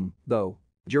at home, though.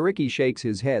 Jiriki shakes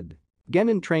his head.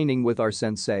 Genin training with our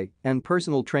sensei and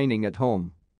personal training at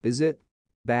home. Is it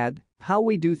bad? How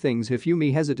we do things,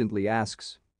 Hifumi hesitantly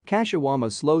asks.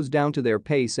 Kashiwama slows down to their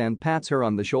pace and pats her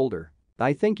on the shoulder.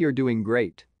 I think you're doing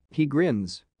great. He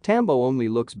grins. Tambo only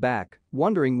looks back,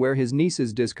 wondering where his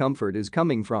niece's discomfort is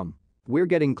coming from. We're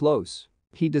getting close.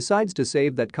 He decides to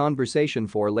save that conversation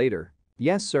for later.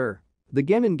 Yes sir. The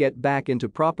Genin get back into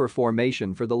proper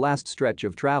formation for the last stretch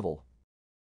of travel.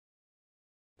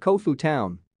 Kofu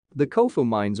Town. The Kofu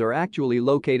mines are actually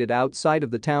located outside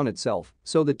of the town itself,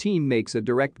 so the team makes a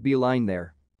direct beeline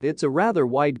there. It's a rather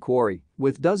wide quarry,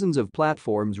 with dozens of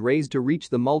platforms raised to reach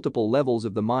the multiple levels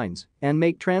of the mines and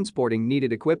make transporting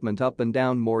needed equipment up and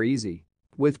down more easy.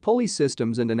 With pulley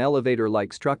systems and an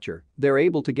elevator-like structure, they're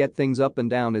able to get things up and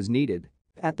down as needed.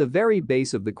 At the very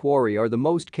base of the quarry are the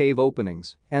most cave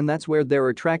openings, and that's where there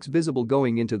are tracks visible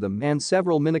going into them and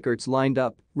several minicarts lined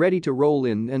up, ready to roll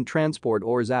in and transport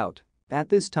ores out. At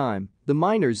this time, the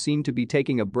miners seem to be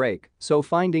taking a break, so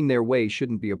finding their way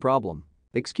shouldn't be a problem.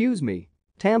 Excuse me.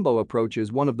 Tambo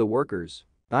approaches one of the workers.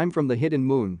 I'm from the Hidden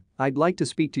Moon, I'd like to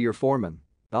speak to your foreman.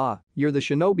 Ah, you're the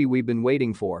shinobi we've been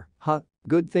waiting for, huh?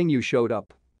 Good thing you showed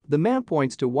up. The man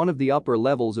points to one of the upper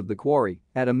levels of the quarry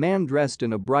at a man dressed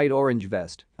in a bright orange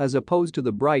vest as opposed to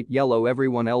the bright yellow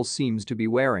everyone else seems to be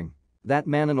wearing. That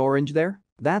man in orange there?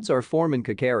 That's our foreman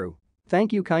Kakeru.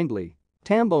 Thank you kindly.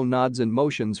 Tambo nods and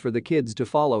motions for the kids to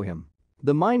follow him.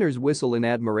 The miners whistle in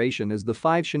admiration as the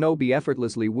 5 shinobi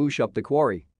effortlessly whoosh up the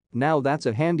quarry. Now that's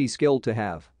a handy skill to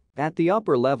have. At the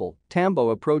upper level, Tambo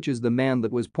approaches the man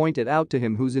that was pointed out to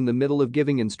him who's in the middle of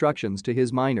giving instructions to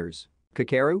his miners.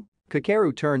 Kakeru?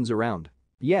 Kakeru turns around.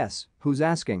 Yes, who's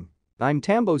asking? I'm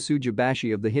Tambo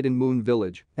Tsujibashi of the Hidden Moon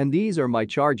Village, and these are my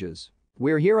charges.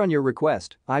 We're here on your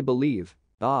request, I believe.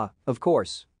 Ah, of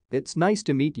course. It's nice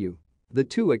to meet you. The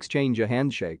two exchange a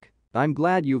handshake. I'm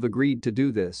glad you've agreed to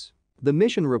do this. The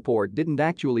mission report didn't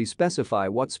actually specify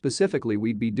what specifically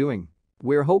we'd be doing.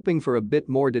 We're hoping for a bit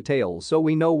more detail so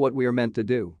we know what we're meant to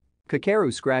do.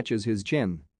 Kakeru scratches his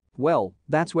chin. Well,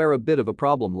 that's where a bit of a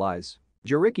problem lies.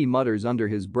 Jiriki mutters under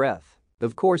his breath.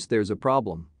 Of course there's a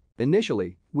problem.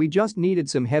 Initially, we just needed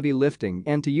some heavy lifting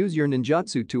and to use your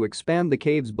ninjutsu to expand the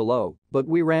caves below, but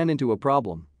we ran into a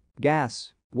problem.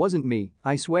 Gas. Wasn't me,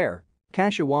 I swear.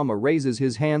 Kashiwama raises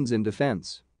his hands in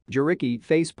defense. Jiriki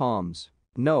face palms.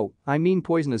 No, I mean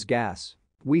poisonous gas.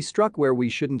 We struck where we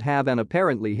shouldn't have and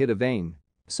apparently hit a vein.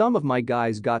 Some of my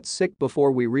guys got sick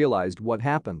before we realized what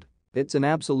happened. It's an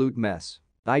absolute mess.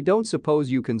 I don't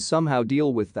suppose you can somehow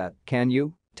deal with that, can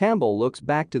you? Tambo looks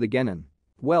back to the Genin.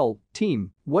 Well,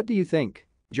 team, what do you think?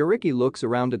 Jiriki looks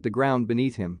around at the ground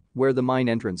beneath him, where the mine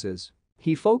entrance is.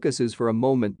 He focuses for a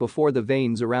moment before the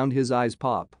veins around his eyes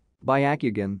pop.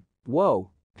 Byakugan. Whoa.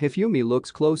 Hifumi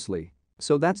looks closely.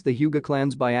 So that's the Hyuga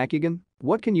clan's Byakugan?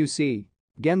 What can you see?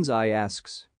 Genzai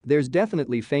asks. There's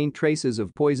definitely faint traces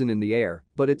of poison in the air,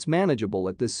 but it's manageable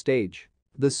at this stage.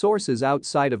 The source is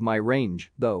outside of my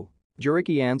range, though.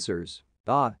 Jiriki answers.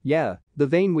 Ah, yeah, the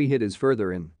vein we hit is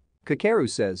further in. Kakeru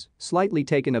says, slightly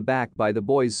taken aback by the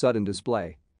boy's sudden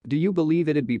display. Do you believe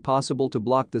it'd be possible to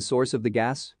block the source of the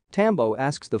gas? Tambo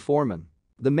asks the foreman.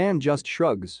 The man just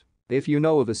shrugs. If you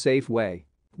know of a safe way.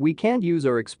 We can't use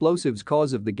our explosives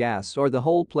cause of the gas or the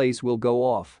whole place will go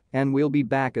off and we'll be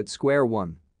back at square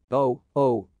one.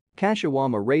 Oh.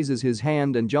 Kashiwama raises his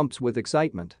hand and jumps with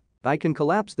excitement. I can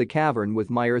collapse the cavern with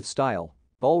my earth style.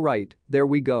 Alright, there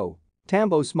we go.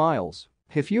 Tambo smiles.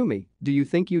 Hifumi, do you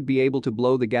think you'd be able to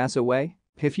blow the gas away?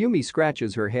 Hifumi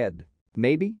scratches her head.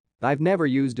 Maybe? I've never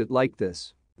used it like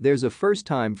this. There's a first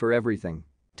time for everything.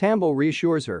 Tambo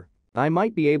reassures her. I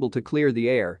might be able to clear the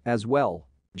air as well.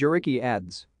 Jiriki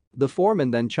adds. The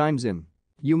foreman then chimes in.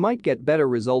 You might get better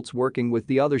results working with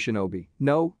the other shinobi.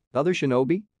 No, other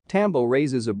shinobi? Tambo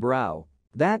raises a brow.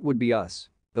 That would be us.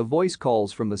 A voice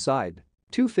calls from the side.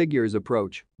 2 figures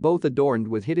approach, both adorned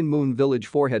with Hidden Moon Village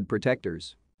forehead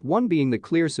protectors. One being the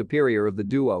clear superior of the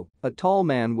duo, a tall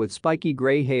man with spiky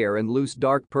gray hair and loose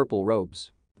dark purple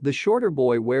robes. The shorter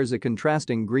boy wears a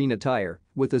contrasting green attire,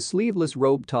 with a sleeveless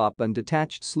robe top and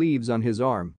detached sleeves on his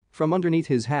arm. From underneath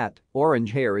his hat,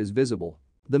 orange hair is visible.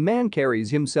 The man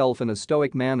carries himself in a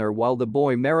stoic manner while the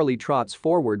boy merrily trots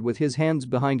forward with his hands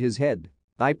behind his head.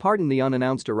 I pardon the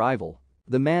unannounced arrival.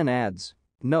 The man adds.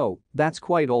 No, that's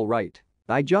quite all right.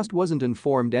 I just wasn't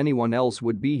informed anyone else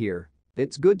would be here.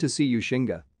 It's good to see you,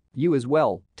 Shinga. You as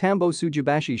well, Tambo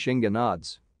Tsujibashi. Shinga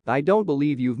nods. I don't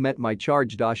believe you've met my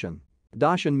charge Dashin.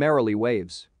 Dashin merrily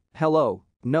waves. Hello.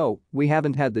 No, we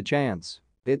haven't had the chance.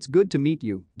 It's good to meet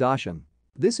you, Dashin.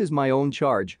 This is my own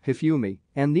charge, Hifumi,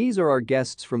 and these are our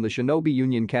guests from the Shinobi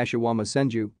Union Kashiwama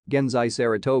Senju, Genzai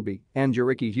Saratobi, and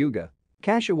Jiriki Hyuga.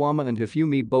 Kashiwama and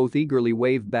Hifumi both eagerly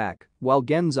wave back, while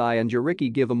Genzai and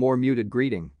Jiriki give a more muted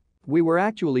greeting. We were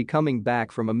actually coming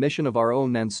back from a mission of our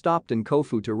own and stopped in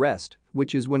Kofu to rest,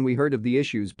 which is when we heard of the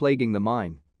issues plaguing the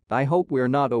mine. I hope we're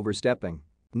not overstepping.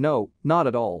 No, not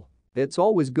at all. It's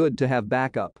always good to have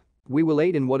backup. We will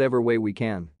aid in whatever way we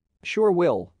can. Sure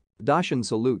will. Darshan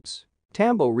salutes.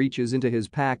 Tambo reaches into his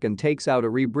pack and takes out a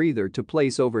rebreather to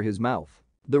place over his mouth.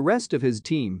 The rest of his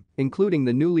team, including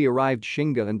the newly arrived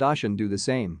Shinga and Darshan, do the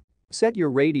same. Set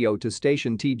your radio to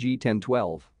station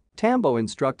TG-1012. Tambo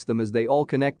instructs them as they all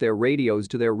connect their radios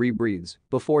to their rebreathes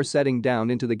before setting down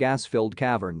into the gas-filled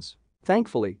caverns.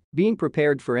 Thankfully, being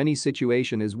prepared for any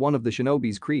situation is one of the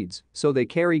shinobi's creeds, so they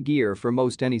carry gear for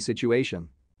most any situation.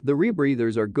 The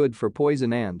rebreathers are good for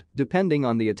poison and, depending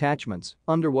on the attachments,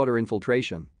 underwater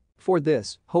infiltration. For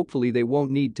this, hopefully they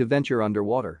won't need to venture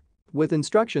underwater. With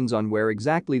instructions on where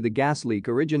exactly the gas leak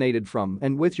originated from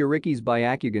and with Yuriki's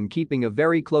Byakugan keeping a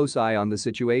very close eye on the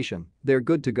situation, they're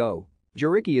good to go.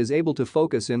 Yuriki is able to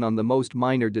focus in on the most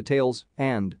minor details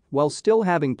and, while still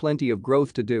having plenty of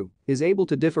growth to do, is able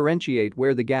to differentiate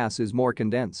where the gas is more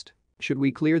condensed. Should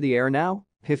we clear the air now?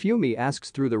 Hifumi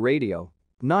asks through the radio.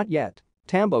 Not yet.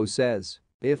 Tambo says.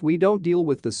 If we don't deal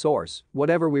with the source,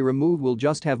 whatever we remove will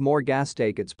just have more gas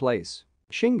take its place.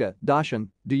 Shinga, Darshan,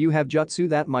 do you have jutsu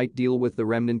that might deal with the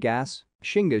remnant gas?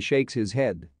 Shinga shakes his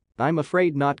head. I'm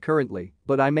afraid not currently,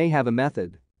 but I may have a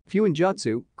method.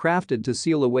 Fuinjutsu, crafted to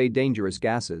seal away dangerous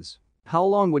gases. How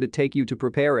long would it take you to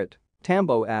prepare it?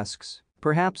 Tambo asks.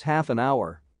 Perhaps half an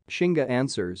hour. Shinga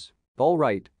answers.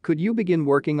 Alright, could you begin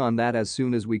working on that as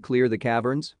soon as we clear the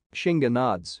caverns? Shinga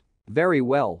nods. Very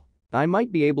well. I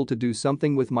might be able to do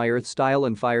something with my earth style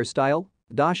and fire style?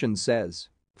 Darshan says.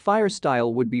 Fire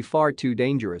style would be far too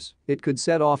dangerous, it could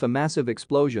set off a massive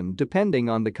explosion depending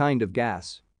on the kind of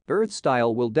gas. Earth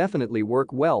style will definitely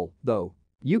work well, though.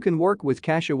 You can work with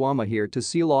Kashiwama here to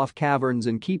seal off caverns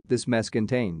and keep this mess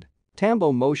contained.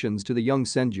 Tambo motions to the young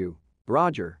Senju.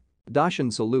 Roger.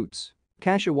 Darshan salutes.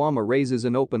 Kashiwama raises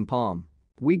an open palm.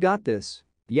 We got this.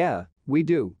 Yeah, we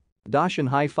do. Darshan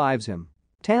high-fives him.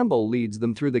 Tambo leads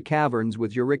them through the caverns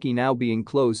with Yuriki now being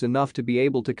close enough to be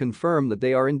able to confirm that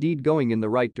they are indeed going in the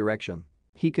right direction.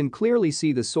 He can clearly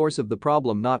see the source of the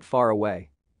problem not far away.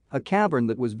 A cavern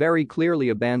that was very clearly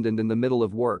abandoned in the middle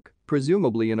of work,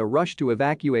 presumably in a rush to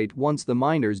evacuate once the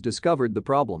miners discovered the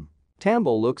problem.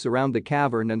 Tambo looks around the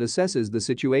cavern and assesses the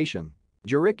situation.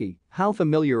 Yuriki, how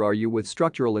familiar are you with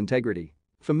structural integrity?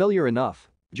 Familiar enough.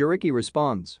 Yuriki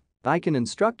responds. I can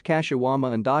instruct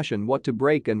Kashiwama and Darshan what to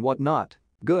break and what not.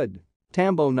 Good.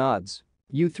 Tambo nods.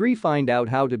 You three find out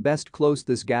how to best close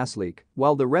this gas leak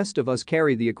while the rest of us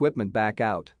carry the equipment back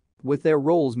out. With their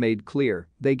roles made clear,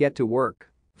 they get to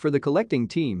work. For the collecting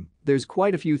team, there's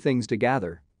quite a few things to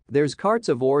gather. There's carts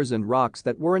of ores and rocks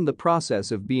that were in the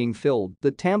process of being filled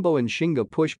that Tambo and Shinga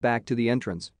push back to the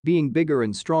entrance, being bigger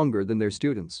and stronger than their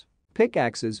students.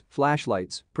 Pickaxes,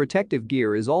 flashlights, protective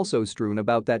gear is also strewn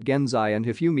about that Genzai and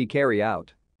Hifumi carry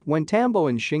out. When Tambo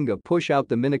and Shinga push out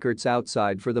the minicarts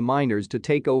outside for the miners to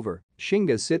take over,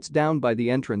 Shinga sits down by the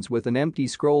entrance with an empty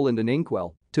scroll and an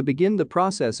inkwell to begin the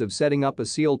process of setting up a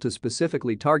seal to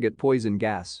specifically target poison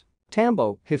gas.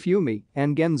 Tambo, Hifumi,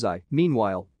 and Genzai,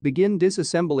 meanwhile, begin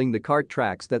disassembling the cart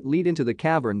tracks that lead into the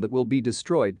cavern that will be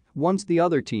destroyed once the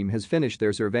other team has finished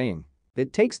their surveying.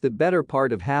 It takes the better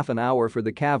part of half an hour for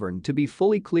the cavern to be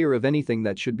fully clear of anything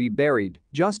that should be buried,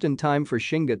 just in time for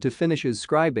Shinga to finish his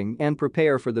scribing and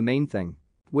prepare for the main thing.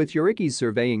 With Yuriki's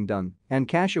surveying done and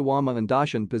Kashiwama and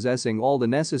Darshan possessing all the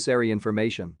necessary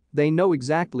information, they know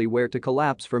exactly where to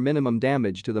collapse for minimum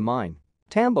damage to the mine.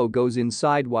 Tambo goes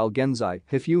inside while Genzai,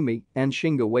 Hifumi, and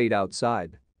Shinga wait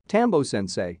outside.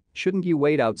 Tambo-sensei, shouldn't you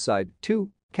wait outside too?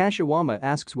 Kashiwama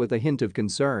asks with a hint of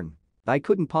concern. I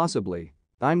couldn't possibly.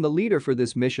 I'm the leader for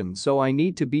this mission, so I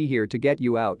need to be here to get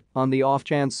you out on the off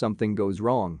chance something goes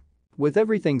wrong. With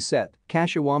everything set,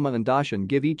 Kashiwama and Darshan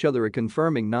give each other a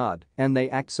confirming nod and they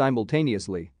act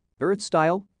simultaneously. Earth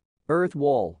style? Earth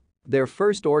wall. Their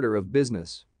first order of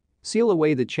business. Seal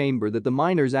away the chamber that the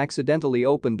miners accidentally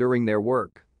opened during their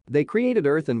work. They created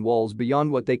earthen walls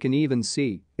beyond what they can even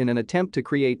see in an attempt to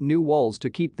create new walls to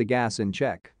keep the gas in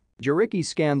check. Yuriki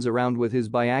scans around with his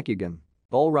Byakugan.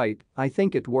 Alright, I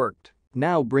think it worked.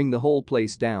 Now bring the whole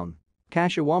place down.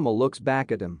 Kashiwama looks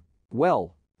back at him.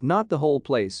 Well, not the whole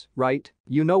place, right?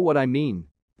 You know what I mean.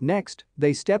 Next,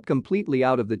 they step completely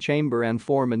out of the chamber and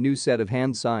form a new set of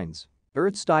hand signs.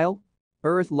 Earth style?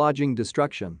 Earth lodging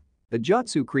destruction. A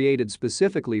jutsu created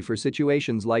specifically for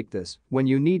situations like this when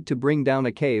you need to bring down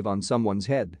a cave on someone's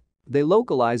head. They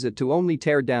localize it to only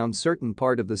tear down certain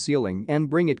part of the ceiling and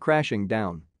bring it crashing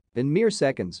down. In mere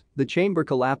seconds, the chamber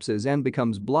collapses and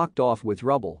becomes blocked off with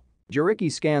rubble. Yuriki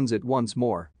scans it once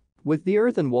more. With the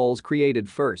earthen walls created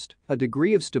first, a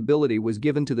degree of stability was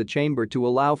given to the chamber to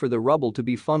allow for the rubble to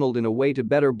be funneled in a way to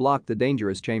better block the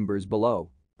dangerous chambers below.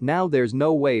 Now there's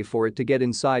no way for it to get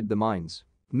inside the mines.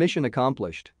 Mission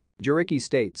accomplished. Jiriki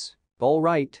states. All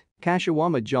right,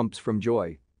 Kashiwama jumps from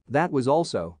joy. That was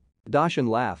also. Daishin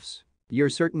laughs. You're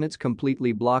certain it's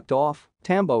completely blocked off?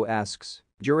 Tambo asks.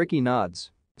 Jiriki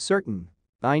nods. Certain.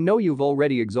 I know you've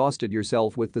already exhausted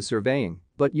yourself with the surveying,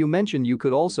 but you mentioned you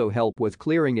could also help with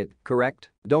clearing it, correct?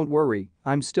 Don't worry,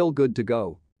 I'm still good to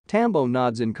go. Tambo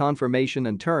nods in confirmation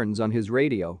and turns on his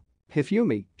radio.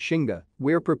 Hifumi, Shinga,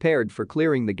 we're prepared for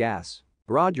clearing the gas.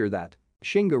 Roger that.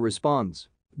 Shinga responds.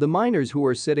 The miners who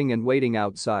were sitting and waiting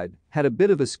outside had a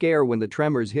bit of a scare when the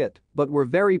tremors hit, but were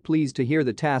very pleased to hear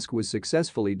the task was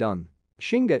successfully done.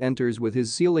 Shinga enters with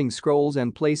his sealing scrolls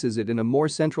and places it in a more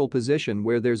central position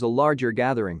where there's a larger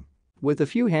gathering. With a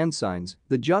few hand signs,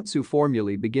 the jutsu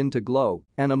formulae begin to glow,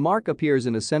 and a mark appears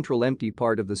in a central empty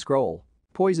part of the scroll.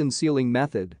 Poison sealing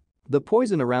method. The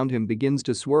poison around him begins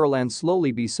to swirl and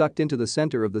slowly be sucked into the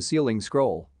center of the sealing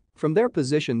scroll. From their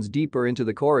positions deeper into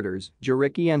the corridors,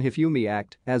 Jiriki and Hifumi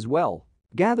act as well.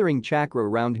 Gathering chakra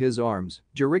around his arms,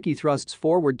 Jiriki thrusts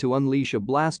forward to unleash a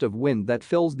blast of wind that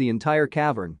fills the entire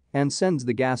cavern and sends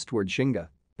the gas toward Shinga.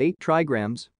 8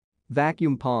 trigrams.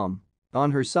 Vacuum palm.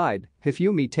 On her side,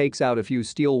 Hifumi takes out a few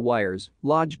steel wires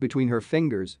lodged between her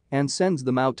fingers and sends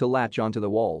them out to latch onto the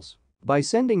walls. By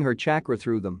sending her chakra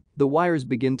through them, the wires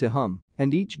begin to hum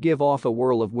and each give off a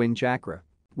whirl of wind chakra.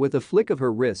 With a flick of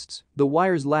her wrists, the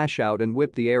wires lash out and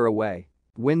whip the air away.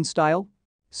 Wind style?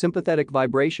 Sympathetic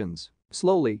vibrations.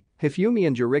 Slowly, Hifumi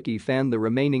and Jiriki fan the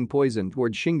remaining poison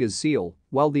toward Shinga's seal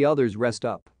while the others rest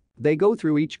up. They go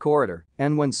through each corridor,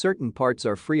 and when certain parts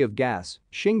are free of gas,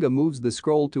 Shinga moves the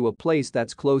scroll to a place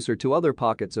that's closer to other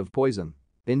pockets of poison.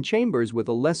 In chambers with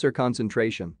a lesser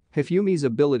concentration, Hifumi's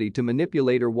ability to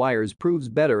manipulate her wires proves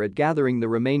better at gathering the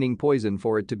remaining poison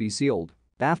for it to be sealed.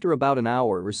 After about an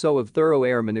hour or so of thorough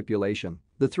air manipulation,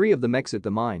 the three of them exit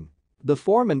the mine. The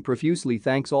foreman profusely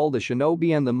thanks all the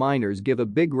shinobi and the miners give a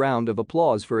big round of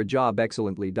applause for a job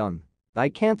excellently done. I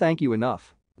can't thank you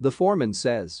enough. The foreman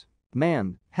says.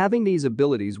 Man, having these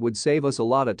abilities would save us a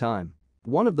lot of time.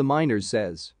 One of the miners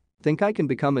says. Think I can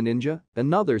become a ninja?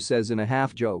 Another says in a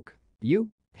half joke. You?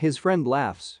 His friend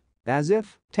laughs. As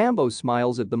if. Tambo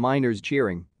smiles at the miners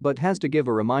cheering, but has to give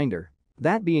a reminder.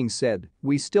 That being said,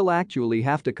 we still actually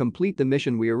have to complete the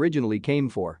mission we originally came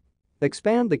for.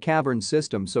 Expand the cavern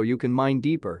system so you can mine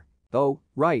deeper. Oh,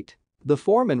 right. The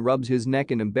foreman rubs his neck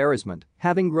in embarrassment,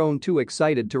 having grown too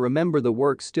excited to remember the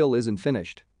work still isn't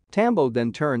finished. Tambo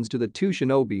then turns to the two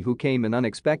shinobi who came in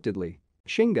unexpectedly.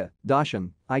 Shinga,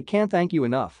 Daishin, I can't thank you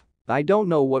enough. I don't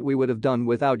know what we would have done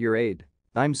without your aid.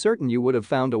 I'm certain you would have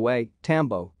found a way,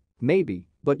 Tambo. Maybe,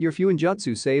 but your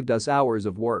fuinjutsu saved us hours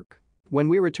of work. When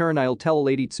we return I'll tell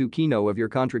Lady Tsukino of your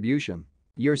contribution.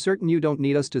 You're certain you don't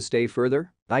need us to stay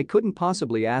further? I couldn't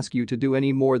possibly ask you to do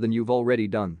any more than you've already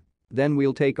done. Then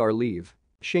we'll take our leave.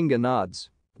 Shinga nods.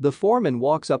 The foreman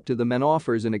walks up to them and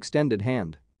offers an extended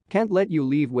hand. Can't let you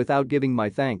leave without giving my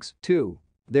thanks, too.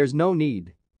 There's no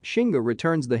need. Shinga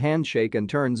returns the handshake and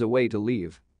turns away to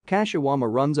leave.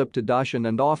 Kashiwama runs up to Daishin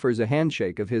and offers a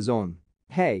handshake of his own.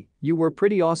 Hey, you were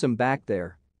pretty awesome back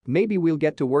there. Maybe we'll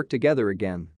get to work together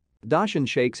again. Daishin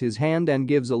shakes his hand and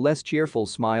gives a less cheerful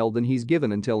smile than he's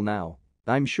given until now.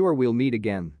 I'm sure we'll meet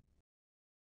again.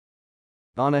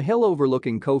 On a hill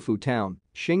overlooking Kofu town,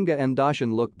 Shinga and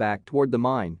Daishin look back toward the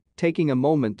mine, taking a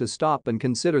moment to stop and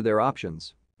consider their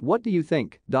options. What do you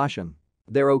think, Daishin?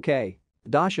 They're okay.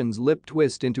 Daishin's lip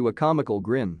twists into a comical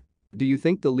grin. Do you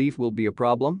think the leaf will be a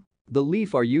problem? The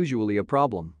leaf are usually a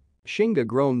problem. Shinga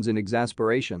groans in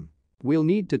exasperation. We'll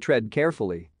need to tread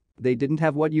carefully. They didn't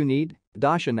have what you need?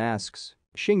 Daishin asks.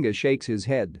 Shinga shakes his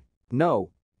head. No.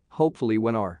 Hopefully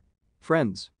when our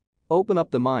friends open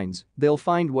up the mines, they'll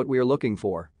find what we're looking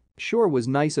for. Sure was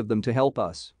nice of them to help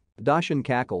us. Daishin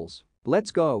cackles.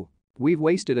 Let's go. We've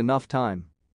wasted enough time.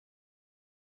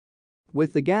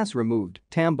 With the gas removed,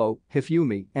 Tambo,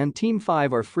 Hifumi, and Team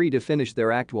 5 are free to finish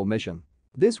their actual mission.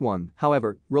 This one,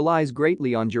 however, relies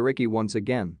greatly on Jiriki once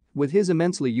again, with his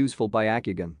immensely useful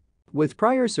Byakugan. With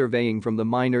prior surveying from the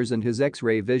miners and his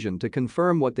X-ray vision to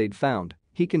confirm what they'd found,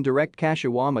 he can direct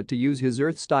Kashiwama to use his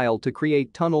earth style to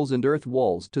create tunnels and earth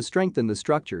walls to strengthen the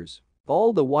structures.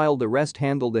 All the while the rest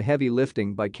handle the heavy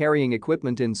lifting by carrying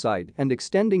equipment inside and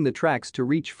extending the tracks to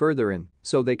reach further in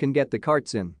so they can get the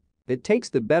carts in. It takes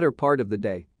the better part of the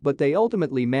day, but they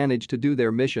ultimately manage to do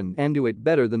their mission and do it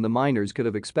better than the miners could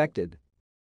have expected.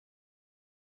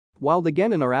 While the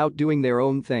Genin are out doing their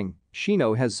own thing,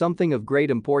 Shino has something of great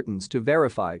importance to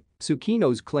verify.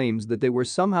 Tsukino's claims that they were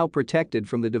somehow protected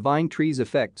from the divine tree's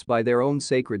effects by their own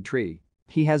sacred tree.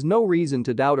 He has no reason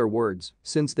to doubt her words,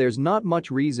 since there's not much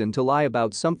reason to lie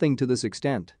about something to this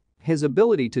extent. His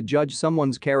ability to judge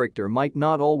someone's character might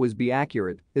not always be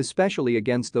accurate, especially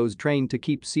against those trained to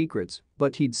keep secrets,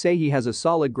 but he'd say he has a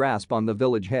solid grasp on the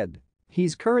village head.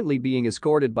 He's currently being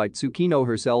escorted by Tsukino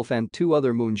herself and 2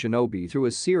 other moon shinobi through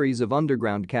a series of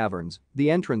underground caverns, the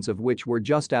entrance of which were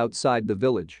just outside the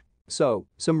village. So,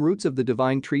 some roots of the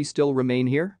divine tree still remain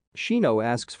here? Shino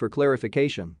asks for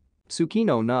clarification.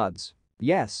 Tsukino nods.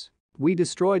 Yes. We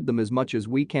destroyed them as much as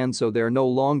we can so they're no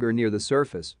longer near the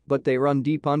surface, but they run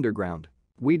deep underground.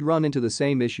 We'd run into the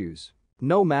same issues.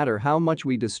 No matter how much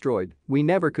we destroyed, we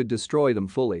never could destroy them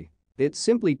fully. It's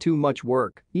simply too much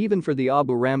work, even for the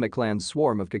Aburama clan's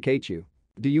swarm of Kakeichu.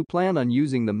 Do you plan on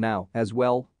using them now, as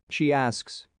well? She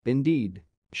asks. Indeed.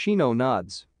 Shino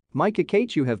nods. My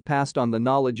Kakeichu have passed on the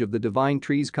knowledge of the divine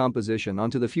tree's composition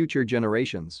onto the future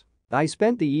generations. I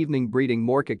spent the evening breeding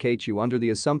more Kakeichu under the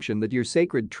assumption that your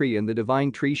sacred tree and the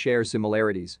divine tree share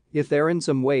similarities, if they're in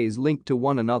some ways linked to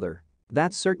one another.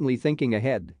 That's certainly thinking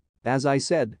ahead. As I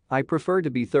said, I prefer to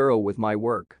be thorough with my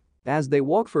work. As they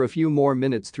walk for a few more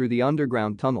minutes through the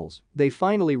underground tunnels, they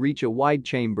finally reach a wide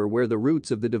chamber where the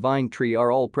roots of the divine tree are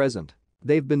all present.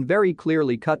 They've been very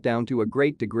clearly cut down to a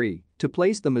great degree to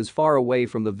place them as far away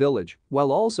from the village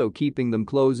while also keeping them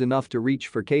close enough to reach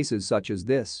for cases such as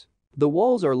this. The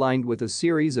walls are lined with a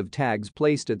series of tags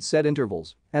placed at set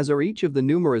intervals, as are each of the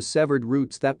numerous severed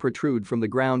roots that protrude from the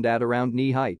ground at around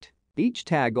knee height. Each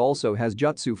tag also has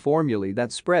jutsu formulae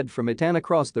that spread from it and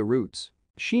across the roots.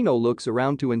 Shino looks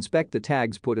around to inspect the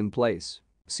tags put in place.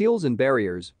 Seals and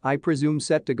barriers, I presume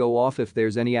set to go off if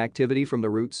there's any activity from the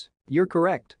roots? You're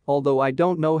correct, although I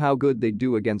don't know how good they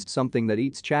do against something that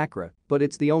eats chakra, but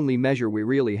it's the only measure we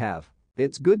really have.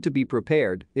 It's good to be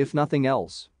prepared, if nothing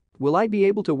else. Will I be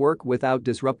able to work without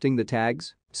disrupting the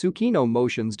tags? Tsukino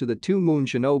motions to the 2 moon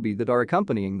shinobi that are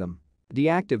accompanying them.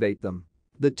 Deactivate them.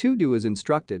 The 2 do as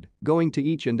instructed, going to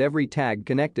each and every tag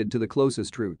connected to the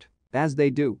closest root. As they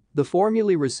do, the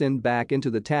formulae rescind back into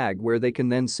the tag where they can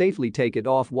then safely take it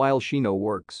off while Shino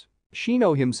works.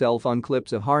 Shino himself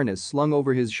unclips a harness slung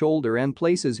over his shoulder and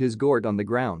places his gourd on the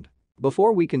ground.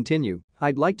 Before we continue,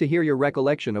 I'd like to hear your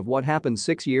recollection of what happened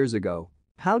 6 years ago.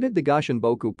 How did the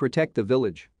Gashinboku protect the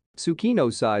village?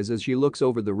 Tsukino sighs as she looks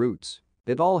over the roots.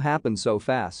 It all happened so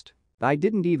fast. I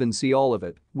didn't even see all of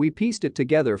it, we pieced it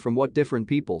together from what different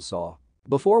people saw.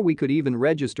 Before we could even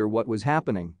register what was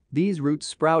happening, these roots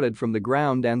sprouted from the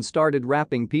ground and started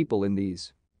wrapping people in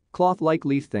these cloth-like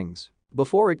leaf things.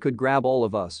 Before it could grab all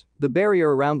of us, the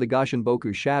barrier around the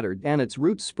Gashinboku shattered and its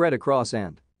roots spread across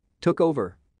and took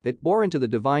over. It bore into the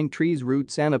divine tree's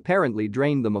roots and apparently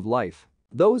drained them of life.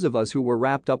 Those of us who were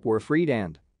wrapped up were freed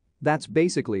and that's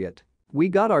basically it. We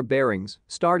got our bearings,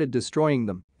 started destroying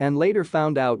them, and later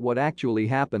found out what actually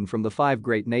happened from the 5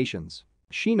 great nations.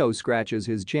 Shino scratches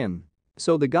his chin.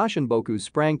 So the Gashinboku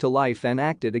sprang to life and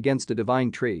acted against a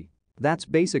divine tree. That's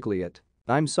basically it.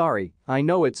 I'm sorry, I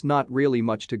know it's not really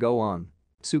much to go on.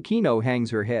 Tsukino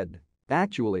hangs her head.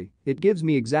 Actually, it gives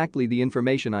me exactly the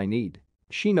information I need.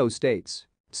 Shino states.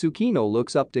 Tsukino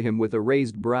looks up to him with a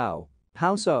raised brow.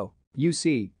 How so? You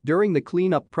see, during the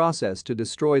cleanup process to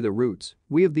destroy the roots,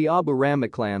 we of the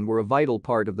Aburama clan were a vital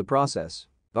part of the process.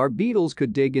 Our beetles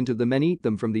could dig into them and eat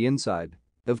them from the inside.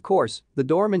 Of course, the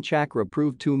dormant chakra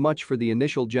proved too much for the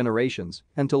initial generations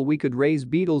until we could raise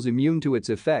beetles immune to its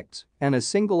effects, and a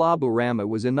single Aburama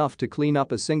was enough to clean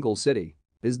up a single city.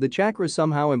 Is the chakra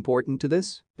somehow important to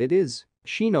this? It is.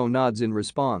 Shino nods in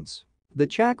response. The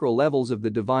chakra levels of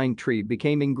the divine tree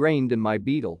became ingrained in my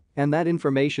beetle, and that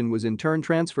information was in turn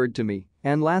transferred to me,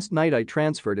 and last night I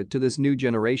transferred it to this new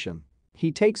generation.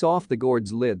 He takes off the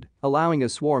gourd's lid, allowing a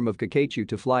swarm of Kakeichu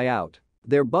to fly out.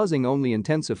 Their buzzing only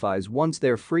intensifies once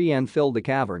they're free and fill the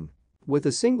cavern. With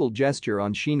a single gesture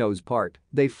on Shino's part,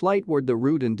 they fly toward the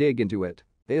root and dig into it.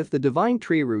 If the divine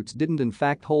tree roots didn't in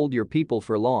fact hold your people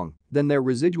for long, then their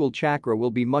residual chakra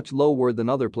will be much lower than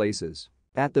other places.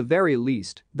 At the very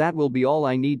least, that will be all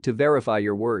I need to verify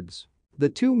your words. The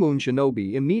 2 moon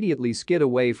shinobi immediately skid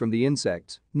away from the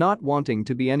insects, not wanting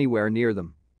to be anywhere near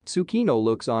them. Tsukino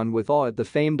looks on with awe at the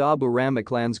famed Aburama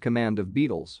clan's command of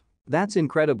beetles. That's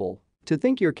incredible. To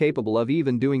think you're capable of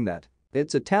even doing that.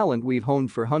 It's a talent we've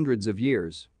honed for hundreds of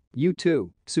years. You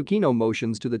too, Tsukino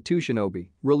motions to the 2 shinobi,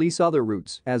 release other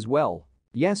roots as well.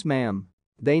 Yes ma'am.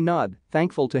 They nod,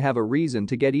 thankful to have a reason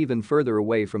to get even further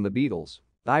away from the beetles.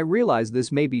 I realize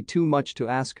this may be too much to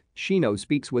ask, Shino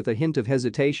speaks with a hint of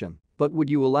hesitation, but would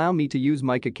you allow me to use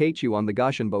my Kakeichu on the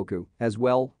Gashinboku as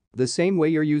well? The same way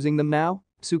you're using them now?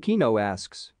 Tsukino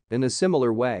asks. In a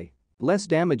similar way. Less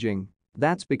damaging.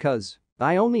 That's because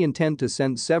I only intend to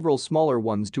send several smaller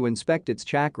ones to inspect its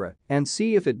chakra and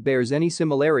see if it bears any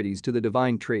similarities to the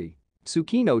divine tree.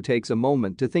 Tsukino takes a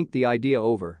moment to think the idea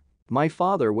over. My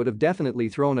father would have definitely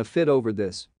thrown a fit over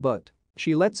this, but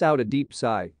she lets out a deep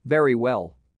sigh. Very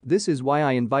well. This is why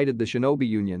I invited the Shinobi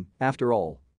Union, after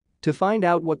all. To find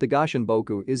out what the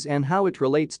Gashinboku is and how it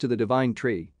relates to the divine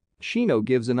tree. Shino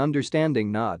gives an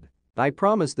understanding nod. I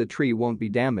promise the tree won't be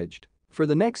damaged. For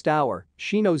the next hour,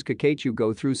 Shino's Kakechu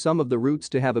go through some of the roots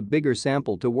to have a bigger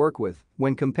sample to work with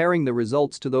when comparing the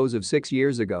results to those of 6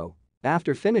 years ago.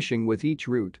 After finishing with each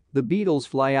root, the beetles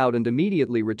fly out and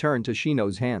immediately return to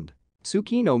Shino's hand.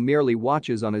 Tsukino merely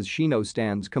watches on as Shino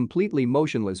stands completely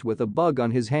motionless with a bug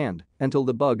on his hand until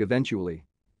the bug eventually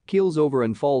keels over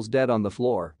and falls dead on the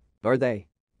floor. Are they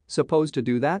supposed to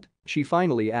do that? She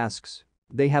finally asks.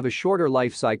 They have a shorter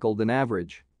life cycle than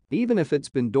average. Even if it's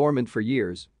been dormant for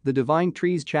years, the divine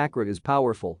tree's chakra is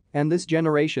powerful and this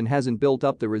generation hasn't built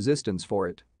up the resistance for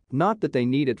it. Not that they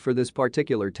need it for this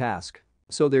particular task.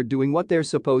 So they're doing what they're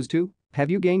supposed to?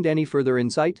 Have you gained any further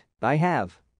insight? I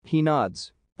have. He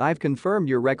nods. I've confirmed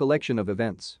your recollection of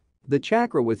events. The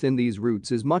chakra within these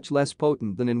roots is much less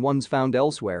potent than in ones found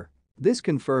elsewhere. This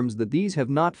confirms that these have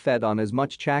not fed on as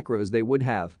much chakra as they would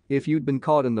have if you'd been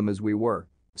caught in them as we were.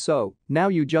 So, now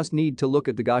you just need to look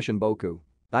at the Gashinboku.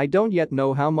 I don't yet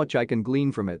know how much I can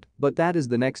glean from it, but that is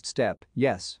the next step,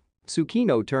 yes.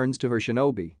 Tsukino turns to her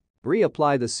shinobi.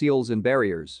 Reapply the seals and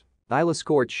barriers. I'll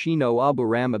escort Shino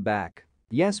Aburama back.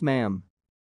 Yes ma'am.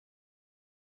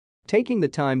 Taking the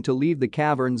time to leave the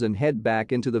caverns and head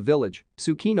back into the village,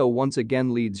 Tsukino once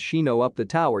again leads Shino up the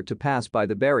tower to pass by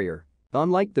the barrier.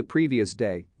 Unlike the previous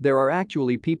day, there are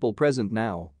actually people present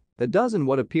now. A dozen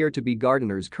what appear to be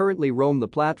gardeners currently roam the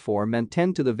platform and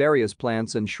tend to the various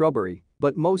plants and shrubbery,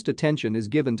 but most attention is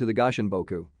given to the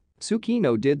Gashinboku.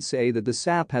 Tsukino did say that the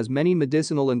sap has many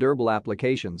medicinal and herbal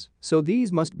applications, so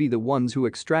these must be the ones who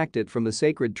extract it from the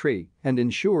sacred tree and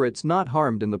ensure it's not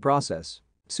harmed in the process.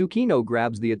 Tsukino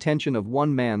grabs the attention of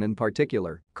one man in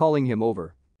particular, calling him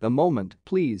over. A moment,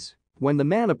 please. When the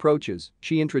man approaches,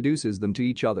 she introduces them to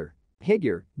each other.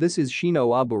 Higure, this is Shino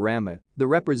Aburama, the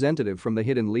representative from the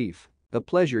Hidden Leaf. A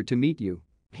pleasure to meet you.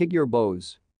 Higure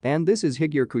bows. And this is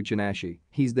Higure Kuchinashi,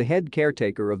 he's the head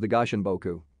caretaker of the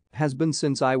Gashinboku. Has been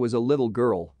since I was a little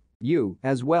girl. You,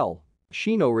 as well.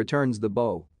 Shino returns the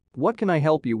bow. What can I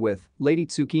help you with, Lady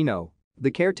Tsukino?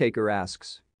 The caretaker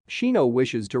asks. Shino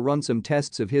wishes to run some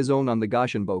tests of his own on the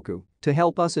Gashinboku to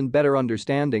help us in better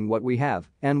understanding what we have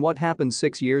and what happened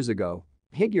 6 years ago.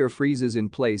 Higure freezes in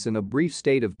place in a brief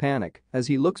state of panic as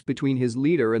he looks between his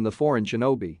leader and the foreign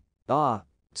shinobi. Ah.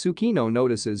 Tsukino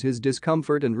notices his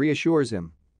discomfort and reassures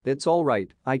him. It's all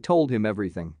right, I told him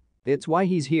everything. It's why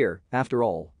he's here, after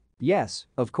all. Yes,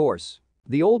 of course.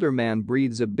 The older man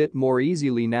breathes a bit more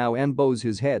easily now and bows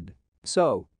his head.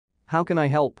 So. How can I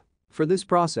help? For this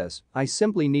process, I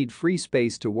simply need free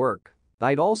space to work.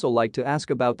 I'd also like to ask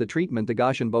about the treatment the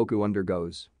Gashinboku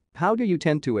undergoes. How do you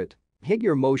tend to it?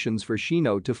 Higure motions for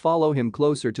Shino to follow him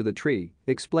closer to the tree,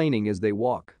 explaining as they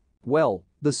walk. Well,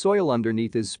 the soil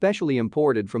underneath is specially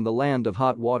imported from the land of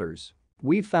hot waters.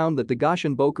 We've found that the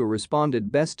Gashinboku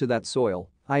responded best to that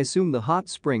soil. I assume the hot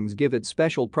springs give it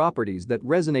special properties that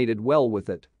resonated well with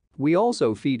it. We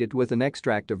also feed it with an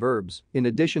extract of herbs, in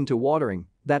addition to watering,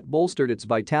 that bolstered its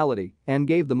vitality and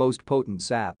gave the most potent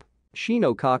sap.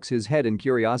 Shino cocks his head in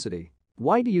curiosity.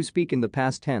 Why do you speak in the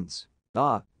past tense?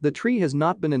 Ah, the tree has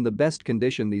not been in the best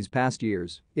condition these past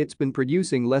years, it's been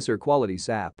producing lesser quality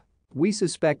sap. We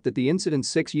suspect that the incident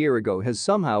 6 years ago has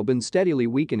somehow been steadily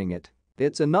weakening it.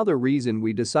 It's another reason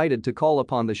we decided to call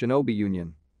upon the Shinobi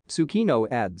Union. Tsukino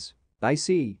adds. I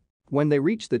see. When they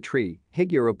reach the tree,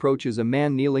 Higure approaches a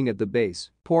man kneeling at the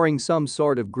base, pouring some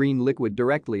sort of green liquid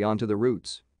directly onto the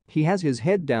roots. He has his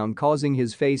head down, causing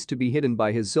his face to be hidden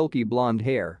by his silky blonde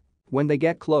hair. When they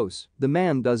get close, the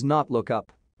man does not look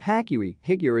up. Hakui,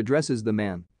 Higure addresses the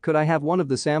man. Could I have one of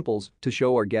the samples to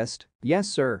show our guest? Yes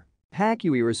sir.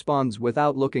 Hakui responds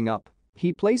without looking up.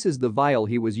 He places the vial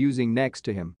he was using next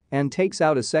to him and takes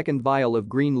out a second vial of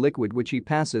green liquid which he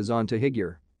passes on to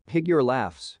Higure. Higure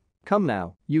laughs. Come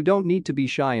now, you don't need to be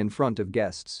shy in front of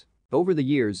guests. Over the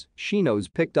years, Shino's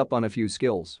picked up on a few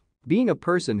skills. Being a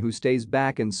person who stays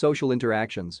back in social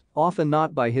interactions, often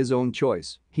not by his own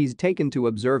choice, he's taken to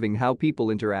observing how people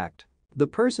interact. The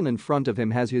person in front of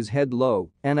him has his head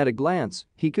low, and at a glance,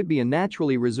 he could be a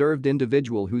naturally reserved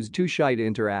individual who's too shy to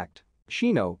interact.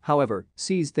 Shino, however,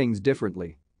 sees things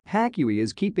differently. Hakui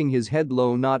is keeping his head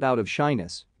low not out of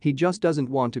shyness, he just doesn't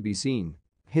want to be seen.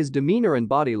 His demeanor and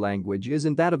body language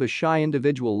isn't that of a shy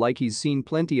individual like he's seen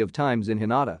plenty of times in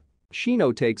Hinata.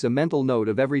 Shino takes a mental note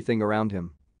of everything around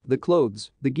him. The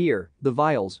clothes, the gear, the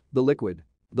vials, the liquid.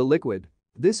 The liquid.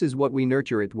 This is what we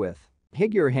nurture it with.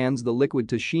 Higure hands the liquid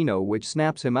to Shino, which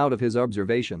snaps him out of his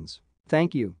observations.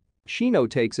 Thank you. Shino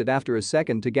takes it after a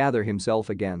second to gather himself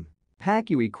again.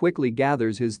 Hakui quickly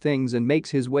gathers his things and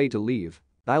makes his way to leave.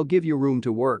 I'll give you room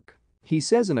to work, he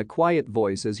says in a quiet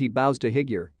voice as he bows to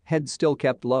Higure, head still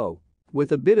kept low.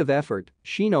 With a bit of effort,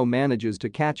 Shino manages to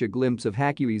catch a glimpse of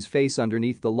Hakui's face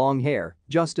underneath the long hair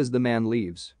just as the man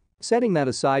leaves. Setting that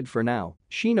aside for now,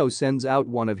 Shino sends out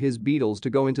one of his beetles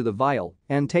to go into the vial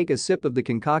and take a sip of the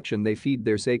concoction they feed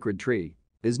their sacred tree.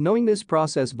 Is knowing this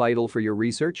process vital for your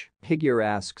research? Higure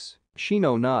asks.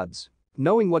 Shino nods.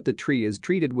 Knowing what the tree is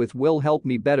treated with will help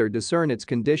me better discern its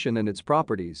condition and its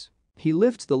properties. He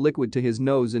lifts the liquid to his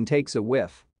nose and takes a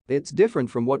whiff. It's different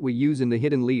from what we use in the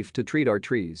hidden leaf to treat our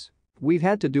trees. We've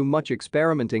had to do much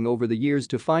experimenting over the years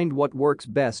to find what works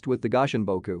best with the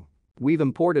Gashinboku. We've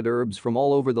imported herbs from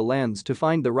all over the lands to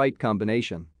find the right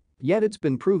combination. Yet it's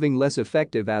been proving less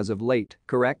effective as of late,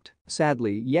 correct?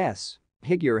 Sadly, yes.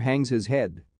 Higure hangs his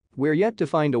head. We're yet to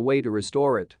find a way to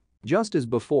restore it. Just as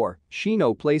before,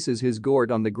 Shino places his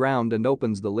gourd on the ground and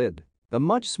opens the lid. A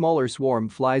much smaller swarm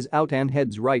flies out and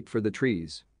heads right for the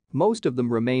trees. Most of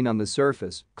them remain on the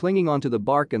surface, clinging onto the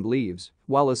bark and leaves,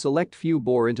 while a select few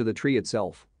bore into the tree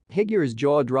itself. Higure's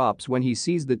jaw drops when he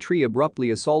sees the tree abruptly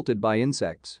assaulted by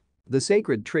insects. The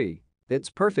sacred tree. It's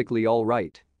perfectly all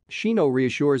right. Shino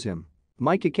reassures him.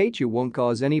 My Kakachu won't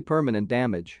cause any permanent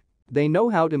damage. They know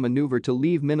how to maneuver to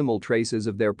leave minimal traces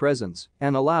of their presence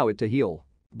and allow it to heal.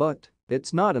 But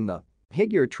it's not enough.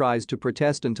 Higure tries to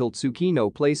protest until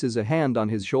Tsukino places a hand on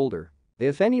his shoulder.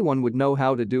 If anyone would know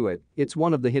how to do it, it's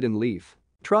one of the hidden leaf.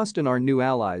 Trust in our new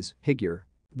allies, Higure.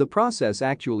 The process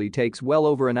actually takes well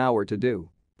over an hour to do.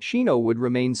 Shino would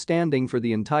remain standing for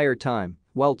the entire time,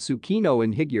 while Tsukino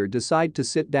and Higure decide to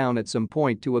sit down at some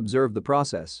point to observe the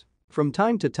process. From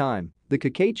time to time, the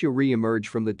Kakachu re-emerge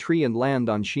from the tree and land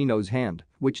on Shino's hand,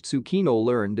 which Tsukino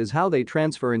learned is how they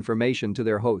transfer information to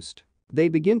their host. They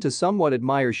begin to somewhat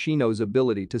admire Shino's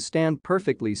ability to stand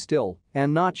perfectly still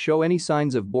and not show any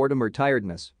signs of boredom or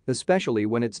tiredness, especially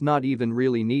when it's not even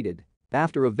really needed.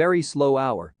 After a very slow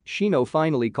hour, Shino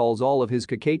finally calls all of his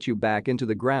Kakachu back into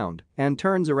the ground and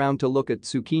turns around to look at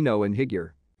Tsukino and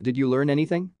Higure. Did you learn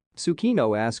anything?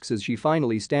 Tsukino asks as she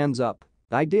finally stands up.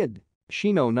 I did.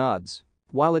 Shino nods.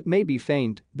 While it may be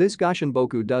faint, this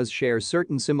Gashinboku does share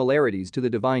certain similarities to the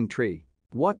divine tree.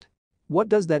 What? What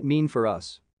does that mean for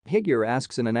us? Higure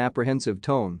asks in an apprehensive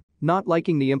tone, not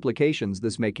liking the implications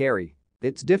this may carry.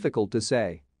 It's difficult to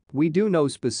say. We do know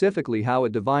specifically how a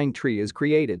divine tree is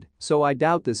created, so I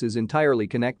doubt this is entirely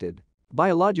connected.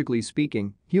 Biologically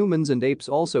speaking, humans and apes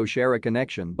also share a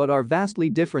connection but are vastly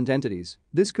different entities.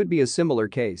 This could be a similar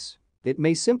case. It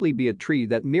may simply be a tree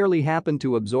that merely happened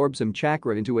to absorb some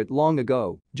chakra into it long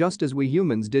ago, just as we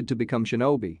humans did to become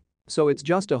shinobi. So it's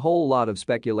just a whole lot of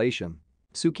speculation.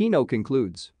 Tsukino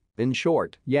concludes. In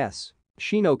short, yes.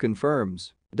 Shino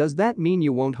confirms. Does that mean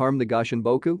you won't harm the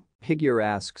Gashinboku? Higure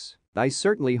asks. I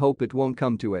certainly hope it won't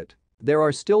come to it. There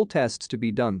are still tests to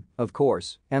be done, of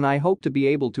course, and I hope to be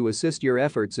able to assist your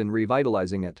efforts in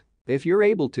revitalizing it. If you're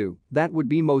able to, that would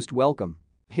be most welcome.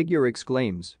 Higure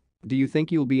exclaims. Do you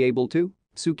think you'll be able to?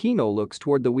 Tsukino looks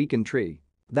toward the weakened tree.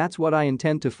 That's what I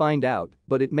intend to find out,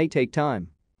 but it may take time.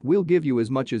 We'll give you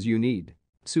as much as you need.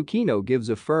 Tsukino gives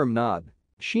a firm nod.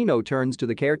 Shino turns to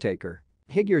the caretaker.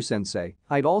 Higure-sensei,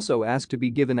 I'd also ask to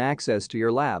be given access to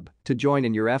your lab to join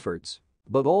in your efforts.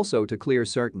 But also to clear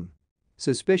certain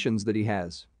suspicions that he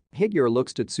has. Higure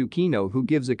looks to Tsukino, who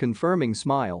gives a confirming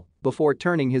smile before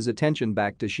turning his attention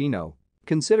back to Shino.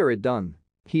 Consider it done.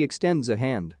 He extends a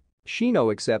hand.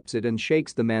 Shino accepts it and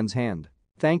shakes the man's hand.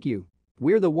 Thank you.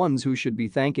 We're the ones who should be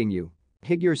thanking you.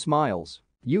 Higure smiles.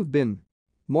 You've been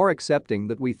more accepting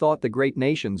than we thought the great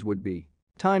nations would be.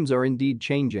 Times are indeed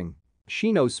changing.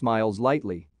 Shino smiles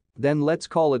lightly. Then let's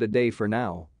call it a day for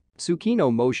now.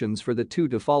 Tsukino motions for the two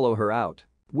to follow her out.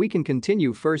 We can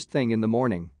continue first thing in the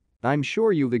morning. I'm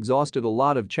sure you've exhausted a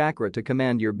lot of chakra to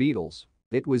command your beetles.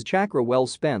 It was chakra well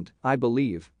spent, I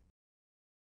believe.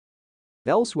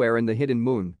 Elsewhere in the hidden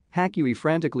moon, Hakui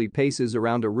frantically paces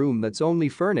around a room that's only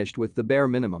furnished with the bare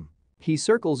minimum. He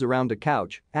circles around a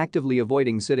couch, actively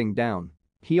avoiding sitting down.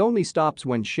 He only stops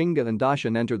when Shinga and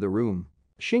Dashin enter the room.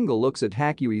 Shinga looks at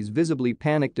Hakui's visibly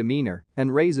panicked demeanor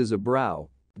and raises a brow.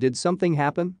 Did something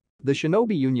happen? The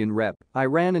Shinobi Union rep, I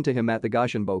ran into him at the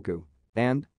Gashinboku.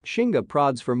 And? Shinga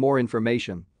prods for more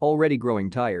information, already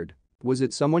growing tired. Was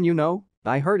it someone you know?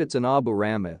 I heard it's an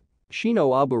Aburame.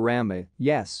 Shino Aburame,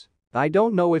 yes. I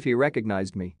don't know if he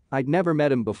recognized me, I'd never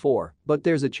met him before, but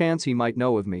there's a chance he might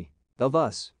know of me. Of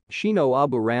us, Shino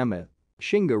Aburame.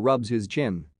 Shinga rubs his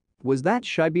chin. Was that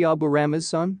Shibi Aburame's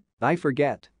son? I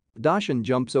forget. Dashin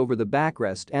jumps over the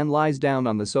backrest and lies down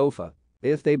on the sofa.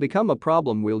 If they become a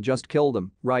problem we'll just kill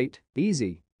them, right?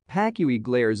 Easy. Hakui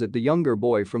glares at the younger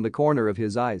boy from the corner of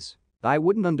his eyes. I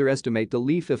wouldn't underestimate the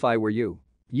Leaf if I were you.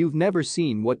 You've never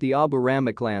seen what the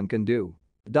Aburame clan can do.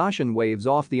 Dashin waves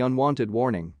off the unwanted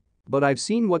warning. But I've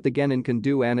seen what the Genin can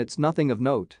do and it's nothing of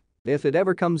note. If it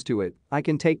ever comes to it, I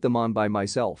can take them on by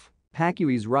myself.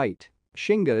 Hakui's right.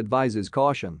 Shinga advises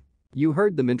caution. You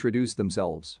heard them introduce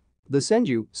themselves. The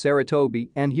Senju, Saratobi,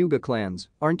 and Hyuga clans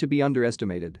aren't to be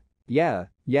underestimated. Yeah.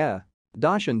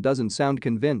 Dashin doesn't sound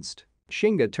convinced.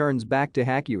 Shinga turns back to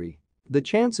Hakui. The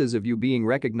chances of you being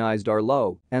recognized are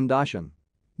low, and Dashin.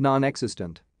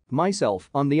 Non-existent. Myself,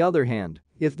 on the other hand,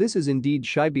 if this is indeed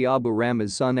Shibi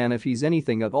Aburame's son and if he's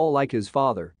anything at all like his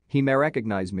father, he may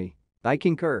recognize me. I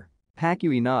concur.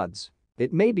 Hakui nods.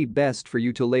 It may be best for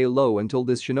you to lay low until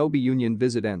this Shinobi Union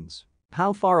visit ends.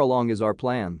 How far along is our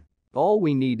plan? All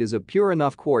we need is a pure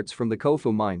enough quartz from the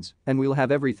Kofu mines, and we'll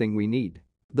have everything we need.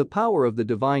 The power of the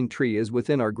divine tree is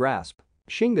within our grasp.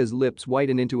 Shinga's lips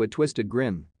whiten into a twisted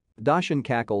grin. Dashin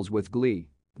cackles with glee.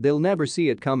 They'll never see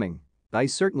it coming. I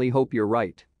certainly hope you're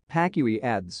right. Hakui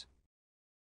adds.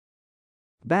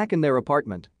 Back in their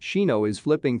apartment, Shino is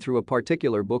flipping through a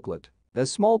particular booklet. A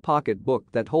small pocket book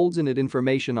that holds in it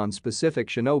information on specific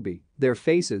shinobi, their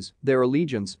faces, their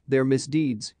allegiance, their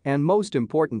misdeeds, and most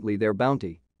importantly their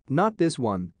bounty. Not this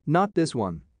one, not this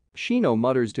one. Shino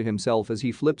mutters to himself as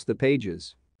he flips the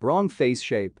pages. Wrong face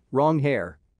shape, wrong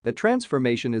hair. The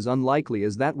transformation is unlikely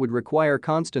as that would require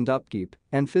constant upkeep,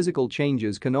 and physical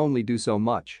changes can only do so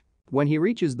much. When he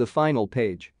reaches the final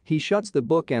page, he shuts the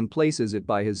book and places it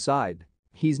by his side.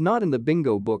 He's not in the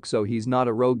bingo book so he's not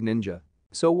a rogue ninja.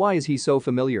 So why is he so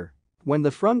familiar? When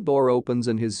the front door opens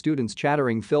and his students'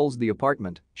 chattering fills the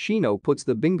apartment, Shino puts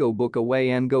the bingo book away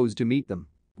and goes to meet them.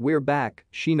 We're back,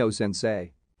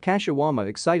 Shino-sensei. Kashiwama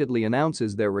excitedly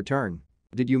announces their return.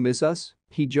 Did you miss us?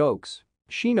 He jokes.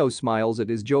 Shino smiles at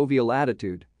his jovial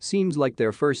attitude. Seems like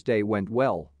their first day went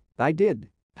well. I did.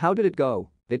 How did it go?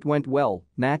 It went well,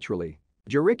 naturally.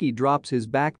 Jiriki drops his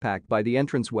backpack by the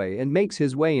entranceway and makes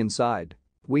his way inside.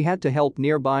 We had to help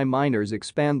nearby miners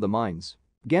expand the mines.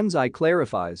 Genzai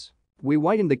clarifies. We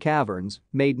widened the caverns,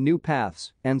 made new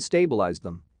paths, and stabilized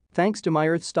them. Thanks to my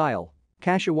earth style.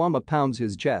 Kashiwama pounds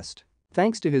his chest.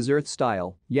 Thanks to his earth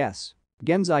style, yes.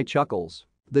 Genzai chuckles.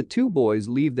 The two boys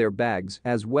leave their bags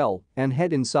as well and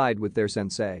head inside with their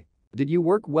sensei. Did you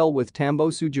work well with Tambo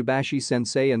Tsujibashi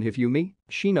sensei and Hifumi?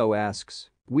 Shino asks.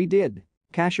 We did.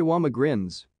 Kashiwama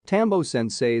grins. Tambo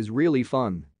sensei is really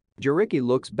fun. Jiriki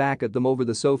looks back at them over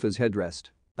the sofa's headrest.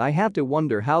 I have to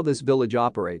wonder how this village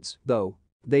operates, though.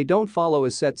 They don't follow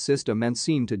a set system and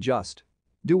seem to just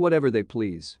do whatever they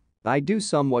please. I do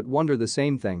somewhat wonder the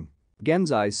same thing.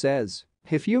 Genzai says.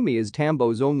 Hifumi is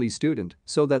Tambo's only student,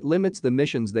 so that limits the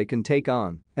missions they can take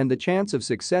on and the chance of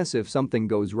success if something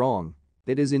goes wrong.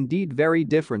 It is indeed very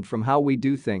different from how we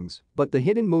do things, but the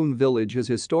Hidden Moon village has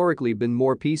historically been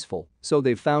more peaceful, so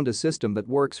they've found a system that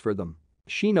works for them.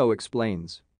 Shino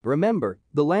explains. Remember,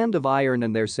 the Land of Iron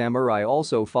and their samurai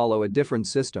also follow a different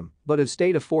system, but have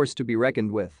stayed a force to be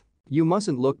reckoned with. You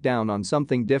mustn't look down on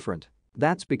something different.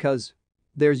 That's because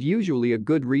there's usually a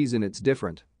good reason it's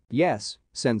different. Yes,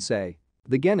 sensei.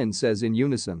 The Genin says in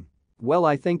unison. Well,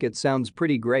 I think it sounds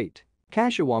pretty great.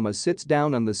 Kashiwama sits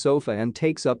down on the sofa and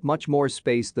takes up much more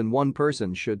space than one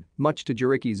person should, much to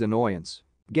Jiriki's annoyance.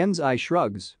 Genzai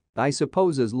shrugs. I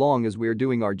suppose as long as we're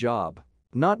doing our job.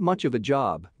 Not much of a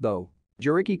job, though.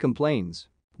 Jiriki complains.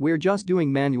 We're just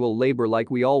doing manual labor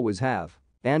like we always have.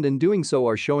 And in doing so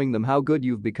are showing them how good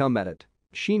you've become at it.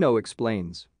 Shino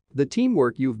explains. The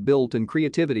teamwork you've built and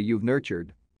creativity you've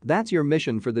nurtured. That's your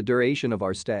mission for the duration of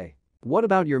our stay. What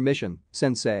about your mission,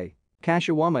 sensei?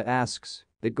 Kashiwama asks.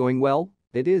 It going well?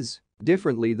 It is.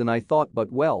 Differently than I thought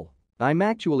but well. I'm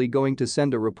actually going to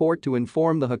send a report to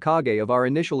inform the Hokage of our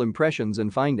initial impressions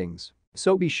and findings.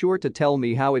 So be sure to tell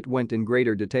me how it went in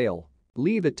greater detail.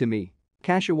 Leave it to me.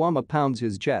 Kashiwama pounds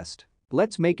his chest.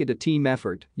 Let's make it a team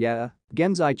effort, yeah?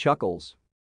 Genzai chuckles.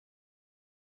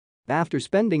 After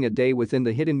spending a day within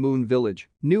the Hidden Moon village,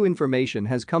 new information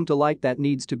has come to light that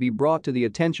needs to be brought to the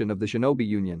attention of the Shinobi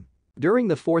Union. During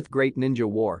the Fourth Great Ninja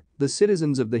War, the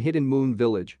citizens of the Hidden Moon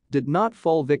village did not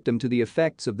fall victim to the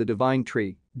effects of the Divine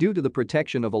Tree due to the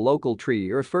protection of a local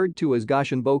tree referred to as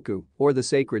Gashinboku, or the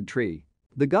Sacred Tree.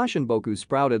 The Gashinboku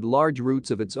sprouted large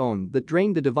roots of its own that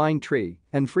drained the Divine Tree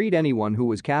and freed anyone who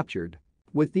was captured.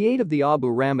 With the aid of the Abu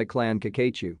Rama clan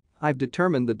Kakachu, I've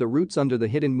determined that the roots under the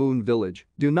Hidden Moon village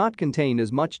do not contain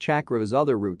as much chakra as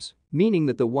other roots, meaning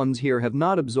that the ones here have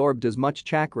not absorbed as much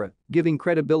chakra, giving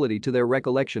credibility to their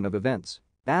recollection of events.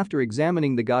 After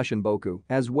examining the Gashinboku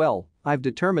as well, I've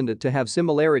determined it to have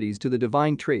similarities to the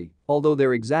divine tree, although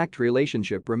their exact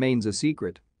relationship remains a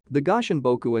secret. The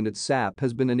Gashinboku and its sap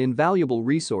has been an invaluable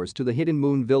resource to the Hidden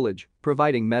Moon village,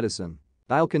 providing medicine.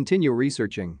 I'll continue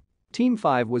researching. Team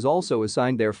 5 was also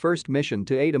assigned their first mission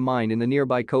to aid a mine in the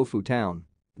nearby Kofu town.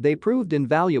 They proved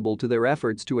invaluable to their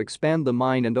efforts to expand the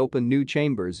mine and open new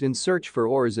chambers in search for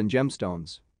ores and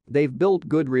gemstones. They've built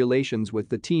good relations with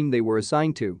the team they were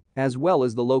assigned to, as well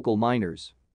as the local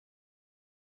miners.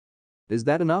 Is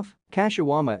that enough?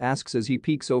 Kashiwama asks as he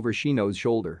peeks over Shino's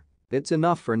shoulder. It's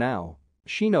enough for now.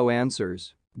 Shino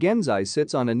answers. Genzai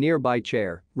sits on a nearby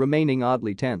chair, remaining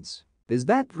oddly tense. Is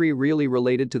that tree really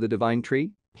related to the divine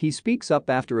tree? He speaks up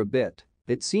after a bit.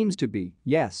 It seems to be,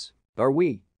 yes. Are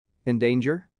we in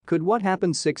danger? Could what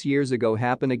happened 6 years ago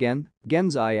happen again?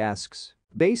 Genzai asks.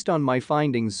 Based on my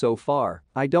findings so far,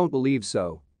 I don't believe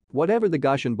so. Whatever the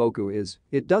Gashinboku is,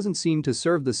 it doesn't seem to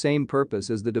serve the same purpose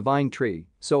as the divine tree,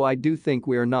 so I do think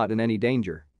we are not in any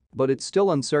danger. But it's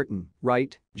still uncertain,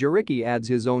 right? Jiriki adds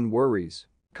his own worries.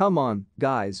 Come on,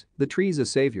 guys, the tree's a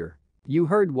savior. You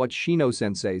heard what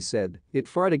Shino-sensei said, it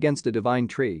fought against a divine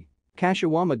tree.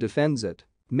 Kashiwama defends it.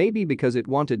 Maybe because it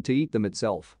wanted to eat them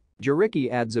itself.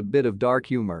 Jiriki adds a bit of dark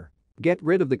humor. Get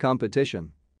rid of the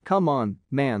competition. Come on,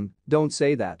 man, don't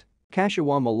say that.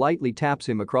 Kashiwama lightly taps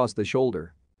him across the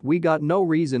shoulder. We got no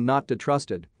reason not to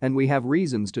trust it, and we have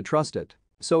reasons to trust it.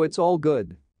 So it's all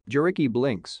good. Jiriki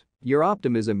blinks. Your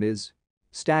optimism is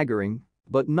staggering,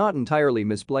 but not entirely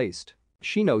misplaced.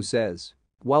 Shino says.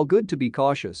 While good to be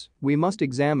cautious, we must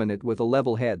examine it with a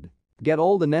level head. Get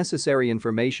all the necessary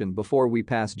information before we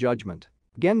pass judgment.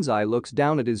 Genzai looks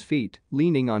down at his feet,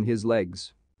 leaning on his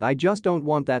legs. I just don't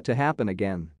want that to happen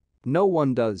again. No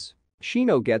one does.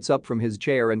 Shino gets up from his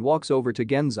chair and walks over to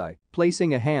Genzai,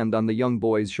 placing a hand on the young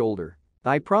boy's shoulder.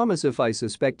 I promise if I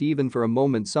suspect even for a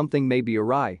moment something may be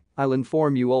awry, I'll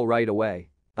inform you all right away.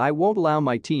 I won't allow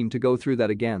my team to go through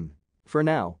that again. For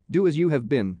now, do as you have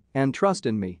been, and trust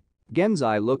in me.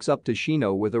 Genzai looks up to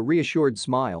Shino with a reassured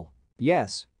smile.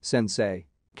 Yes, sensei.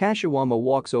 Kashiwama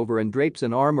walks over and drapes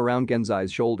an arm around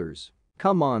Genzai's shoulders.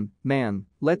 Come on, man,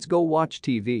 let's go watch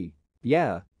TV.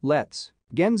 Yeah, let's.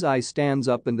 Genzai stands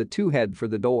up and the two head for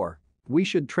the door. We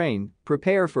should train,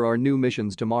 prepare for our new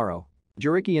missions tomorrow.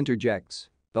 Jiriki interjects.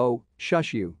 Oh,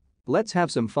 shush you. Let's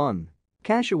have some fun.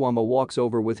 Kashiwama walks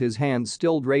over with his hands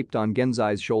still draped on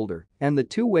Genzai's shoulder, and the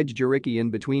two wedge Jiriki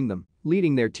in between them,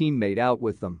 leading their teammate out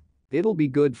with them. It'll be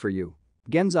good for you.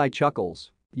 Genzai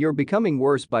chuckles. You're becoming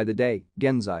worse by the day,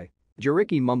 Genzai.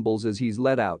 Jiriki mumbles as he's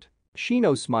let out.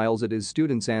 Shino smiles at his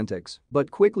student's antics,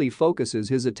 but quickly focuses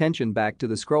his attention back to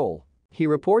the scroll. He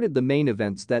reported the main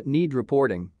events that need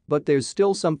reporting, but there's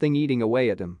still something eating away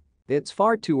at him. It's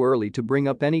far too early to bring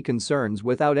up any concerns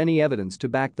without any evidence to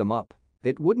back them up.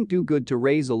 It wouldn't do good to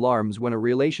raise alarms when a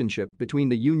relationship between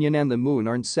the Union and the Moon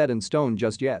aren't set in stone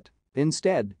just yet.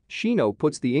 Instead, Shino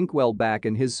puts the inkwell back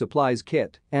in his supplies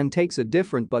kit and takes a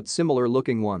different but similar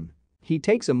looking one. He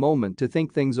takes a moment to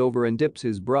think things over and dips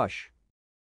his brush.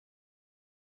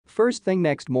 First thing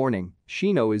next morning,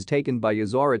 Shino is taken by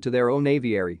Yazara to their own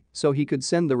aviary so he could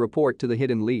send the report to the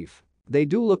Hidden Leaf. They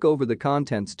do look over the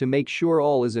contents to make sure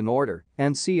all is in order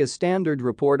and see a standard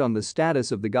report on the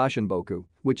status of the Gashinboku,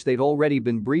 which they've already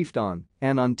been briefed on,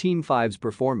 and on Team 5's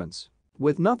performance.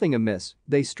 With nothing amiss,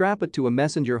 they strap it to a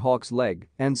messenger hawk's leg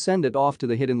and send it off to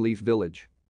the Hidden Leaf village.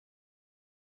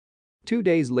 2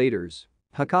 days later.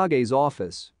 Hokage's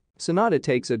office. Sanada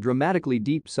takes a dramatically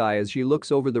deep sigh as she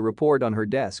looks over the report on her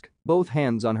desk, both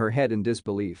hands on her head in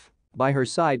disbelief. By her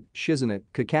side, Shizune,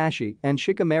 Kakashi, and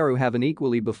Shikamaru have an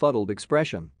equally befuddled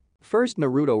expression. First,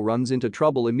 Naruto runs into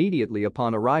trouble immediately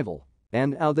upon arrival.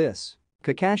 And now this.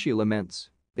 Kakashi laments.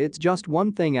 It's just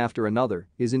one thing after another,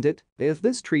 isn't it? If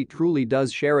this tree truly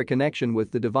does share a connection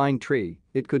with the divine tree,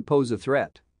 it could pose a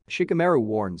threat. Shikamaru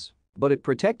warns. But it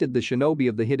protected the shinobi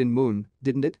of the Hidden Moon,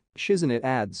 didn't it? Shizune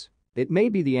adds. It may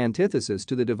be the antithesis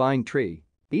to the divine tree.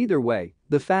 Either way,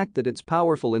 the fact that it's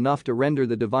powerful enough to render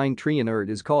the divine tree inert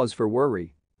is cause for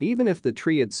worry. Even if the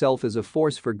tree itself is a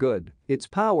force for good, its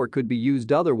power could be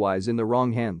used otherwise in the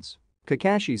wrong hands.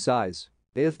 Kakashi sighs.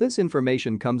 If this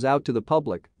information comes out to the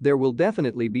public, there will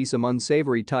definitely be some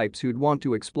unsavory types who'd want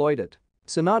to exploit it.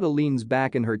 Sanada leans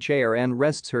back in her chair and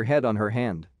rests her head on her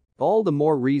hand. All the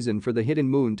more reason for the Hidden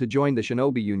Moon to join the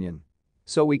Shinobi Union.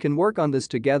 So we can work on this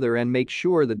together and make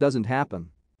sure that doesn't happen.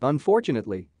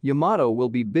 Unfortunately, Yamato will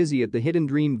be busy at the Hidden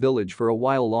Dream Village for a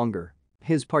while longer.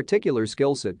 His particular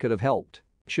skill set could have helped.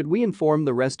 Should we inform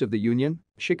the rest of the union?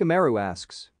 Shikamaru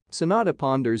asks. Sanada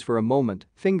ponders for a moment,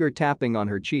 finger tapping on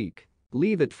her cheek.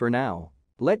 Leave it for now.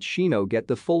 Let Shino get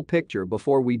the full picture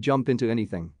before we jump into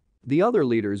anything. The other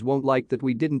leaders won't like that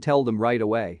we didn't tell them right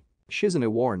away. Shizune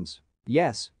warns.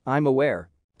 Yes, I'm aware.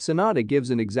 Sanada gives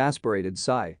an exasperated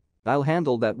sigh. I'll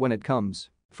handle that when it comes.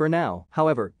 For now,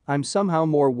 however, I'm somehow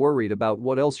more worried about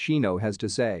what else Shino has to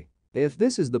say. If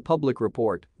this is the public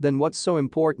report, then what's so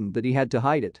important that he had to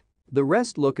hide it? The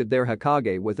rest look at their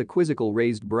Hokage with a quizzical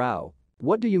raised brow.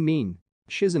 What do you mean?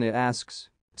 Shizune asks.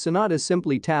 Sanada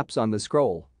simply taps on the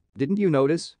scroll. Didn't you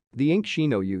notice? The ink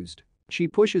Shino used. She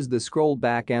pushes the scroll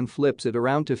back and flips it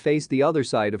around to face the other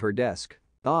side of her desk.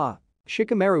 Ah.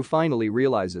 Shikamaru finally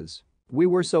realizes. We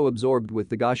were so absorbed with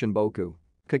the Gashinboku.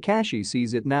 Kakashi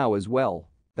sees it now as well.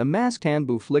 A masked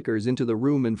Hanbu flickers into the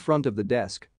room in front of the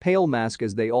desk, pale mask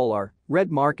as they all are,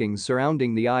 red markings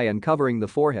surrounding the eye and covering the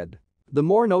forehead. The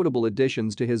more notable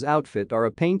additions to his outfit are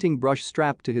a painting brush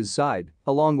strapped to his side,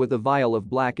 along with a vial of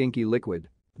black inky liquid.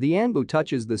 The Hanbu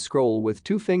touches the scroll with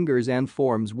 2 fingers and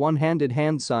forms one-handed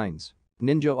hand signs.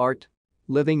 Ninja art?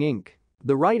 Living ink.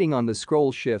 The writing on the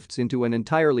scroll shifts into an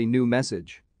entirely new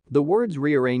message. The words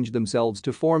rearrange themselves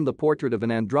to form the portrait of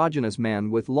an androgynous man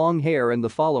with long hair and the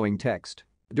following text.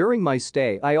 During my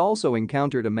stay I also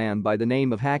encountered a man by the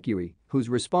name of Hakyui, who's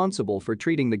responsible for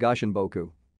treating the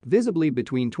Gashinboku. Visibly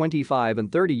between 25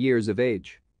 and 30 years of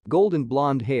age. Golden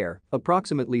blonde hair,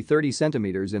 approximately 30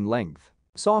 centimeters in length.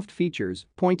 Soft features,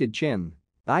 pointed chin.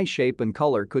 Eye shape and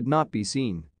color could not be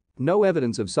seen. No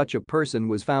evidence of such a person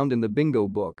was found in the bingo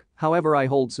book, however I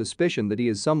hold suspicion that he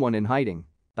is someone in hiding.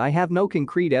 I have no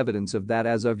concrete evidence of that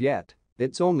as of yet.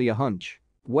 It's only a hunch.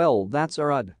 Well, that's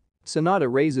odd.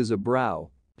 Sanada raises a brow.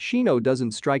 Shino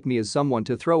doesn't strike me as someone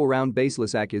to throw around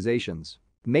baseless accusations.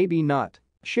 Maybe not.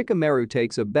 Shikamaru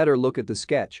takes a better look at the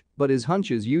sketch, but his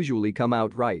hunches usually come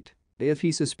out right. If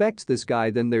he suspects this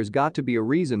guy, then there's got to be a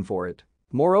reason for it.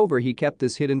 Moreover, he kept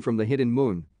this hidden from the Hidden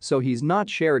Moon, so he's not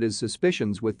shared his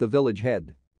suspicions with the village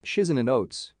head. Shizune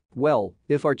notes. Well,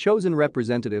 if our chosen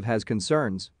representative has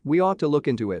concerns, we ought to look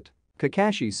into it.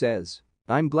 Kakashi says.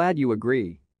 I'm glad you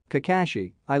agree.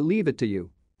 Kakashi, I leave it to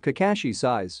you. Kakashi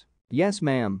sighs. Yes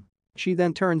ma'am. She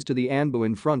then turns to the Anbu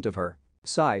in front of her.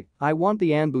 Sai, I want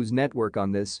the Anbu's network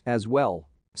on this as well.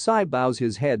 Sai bows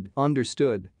his head,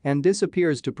 understood, and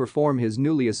disappears to perform his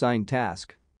newly assigned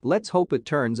task. Let's hope it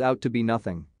turns out to be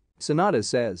nothing. Sanada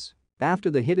says. After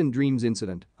the Hidden Dreams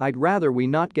incident, I'd rather we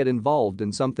not get involved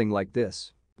in something like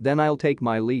this. Then I'll take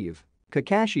my leave.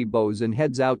 Kakashi bows and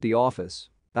heads out the office.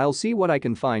 I'll see what I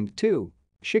can find too.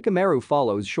 Shikamaru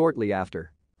follows shortly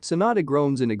after. Sanada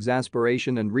groans in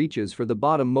exasperation and reaches for the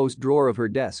bottom-most drawer of her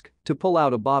desk to pull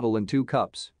out a bottle and 2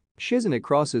 cups. Shizune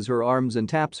crosses her arms and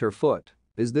taps her foot.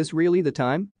 Is this really the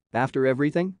time? After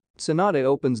everything? Sanada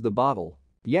opens the bottle.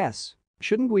 Yes.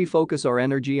 Shouldn't we focus our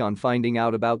energy on finding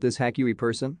out about this Hakyui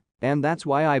person? And that's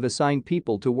why I've assigned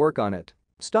people to work on it.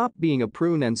 Stop being a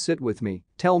prune and sit with me,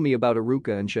 tell me about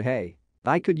Iruka and Shihei.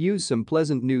 I could use some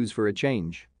pleasant news for a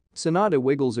change. Sanada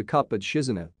wiggles a cup at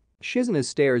Shizune. Shizune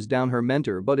stares down her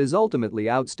mentor but is ultimately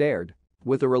outstared.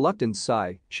 With a reluctant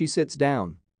sigh, she sits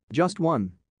down. Just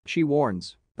one. She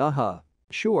warns.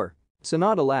 Sure.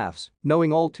 Sanada laughs,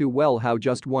 knowing all too well how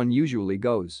just one usually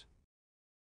goes.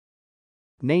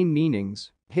 Name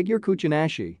meanings. Higure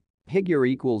Kuchinashi. Higure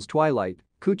equals twilight,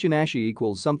 Kuchinashi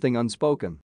equals something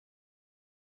unspoken.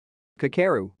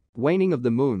 Kakeru. Waning of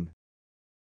the moon.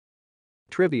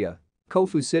 Trivia.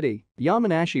 Kofu City,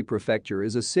 Yamanashi Prefecture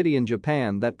is a city in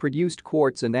Japan that produced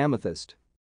quartz and amethyst.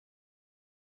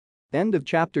 End of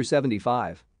chapter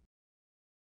 75.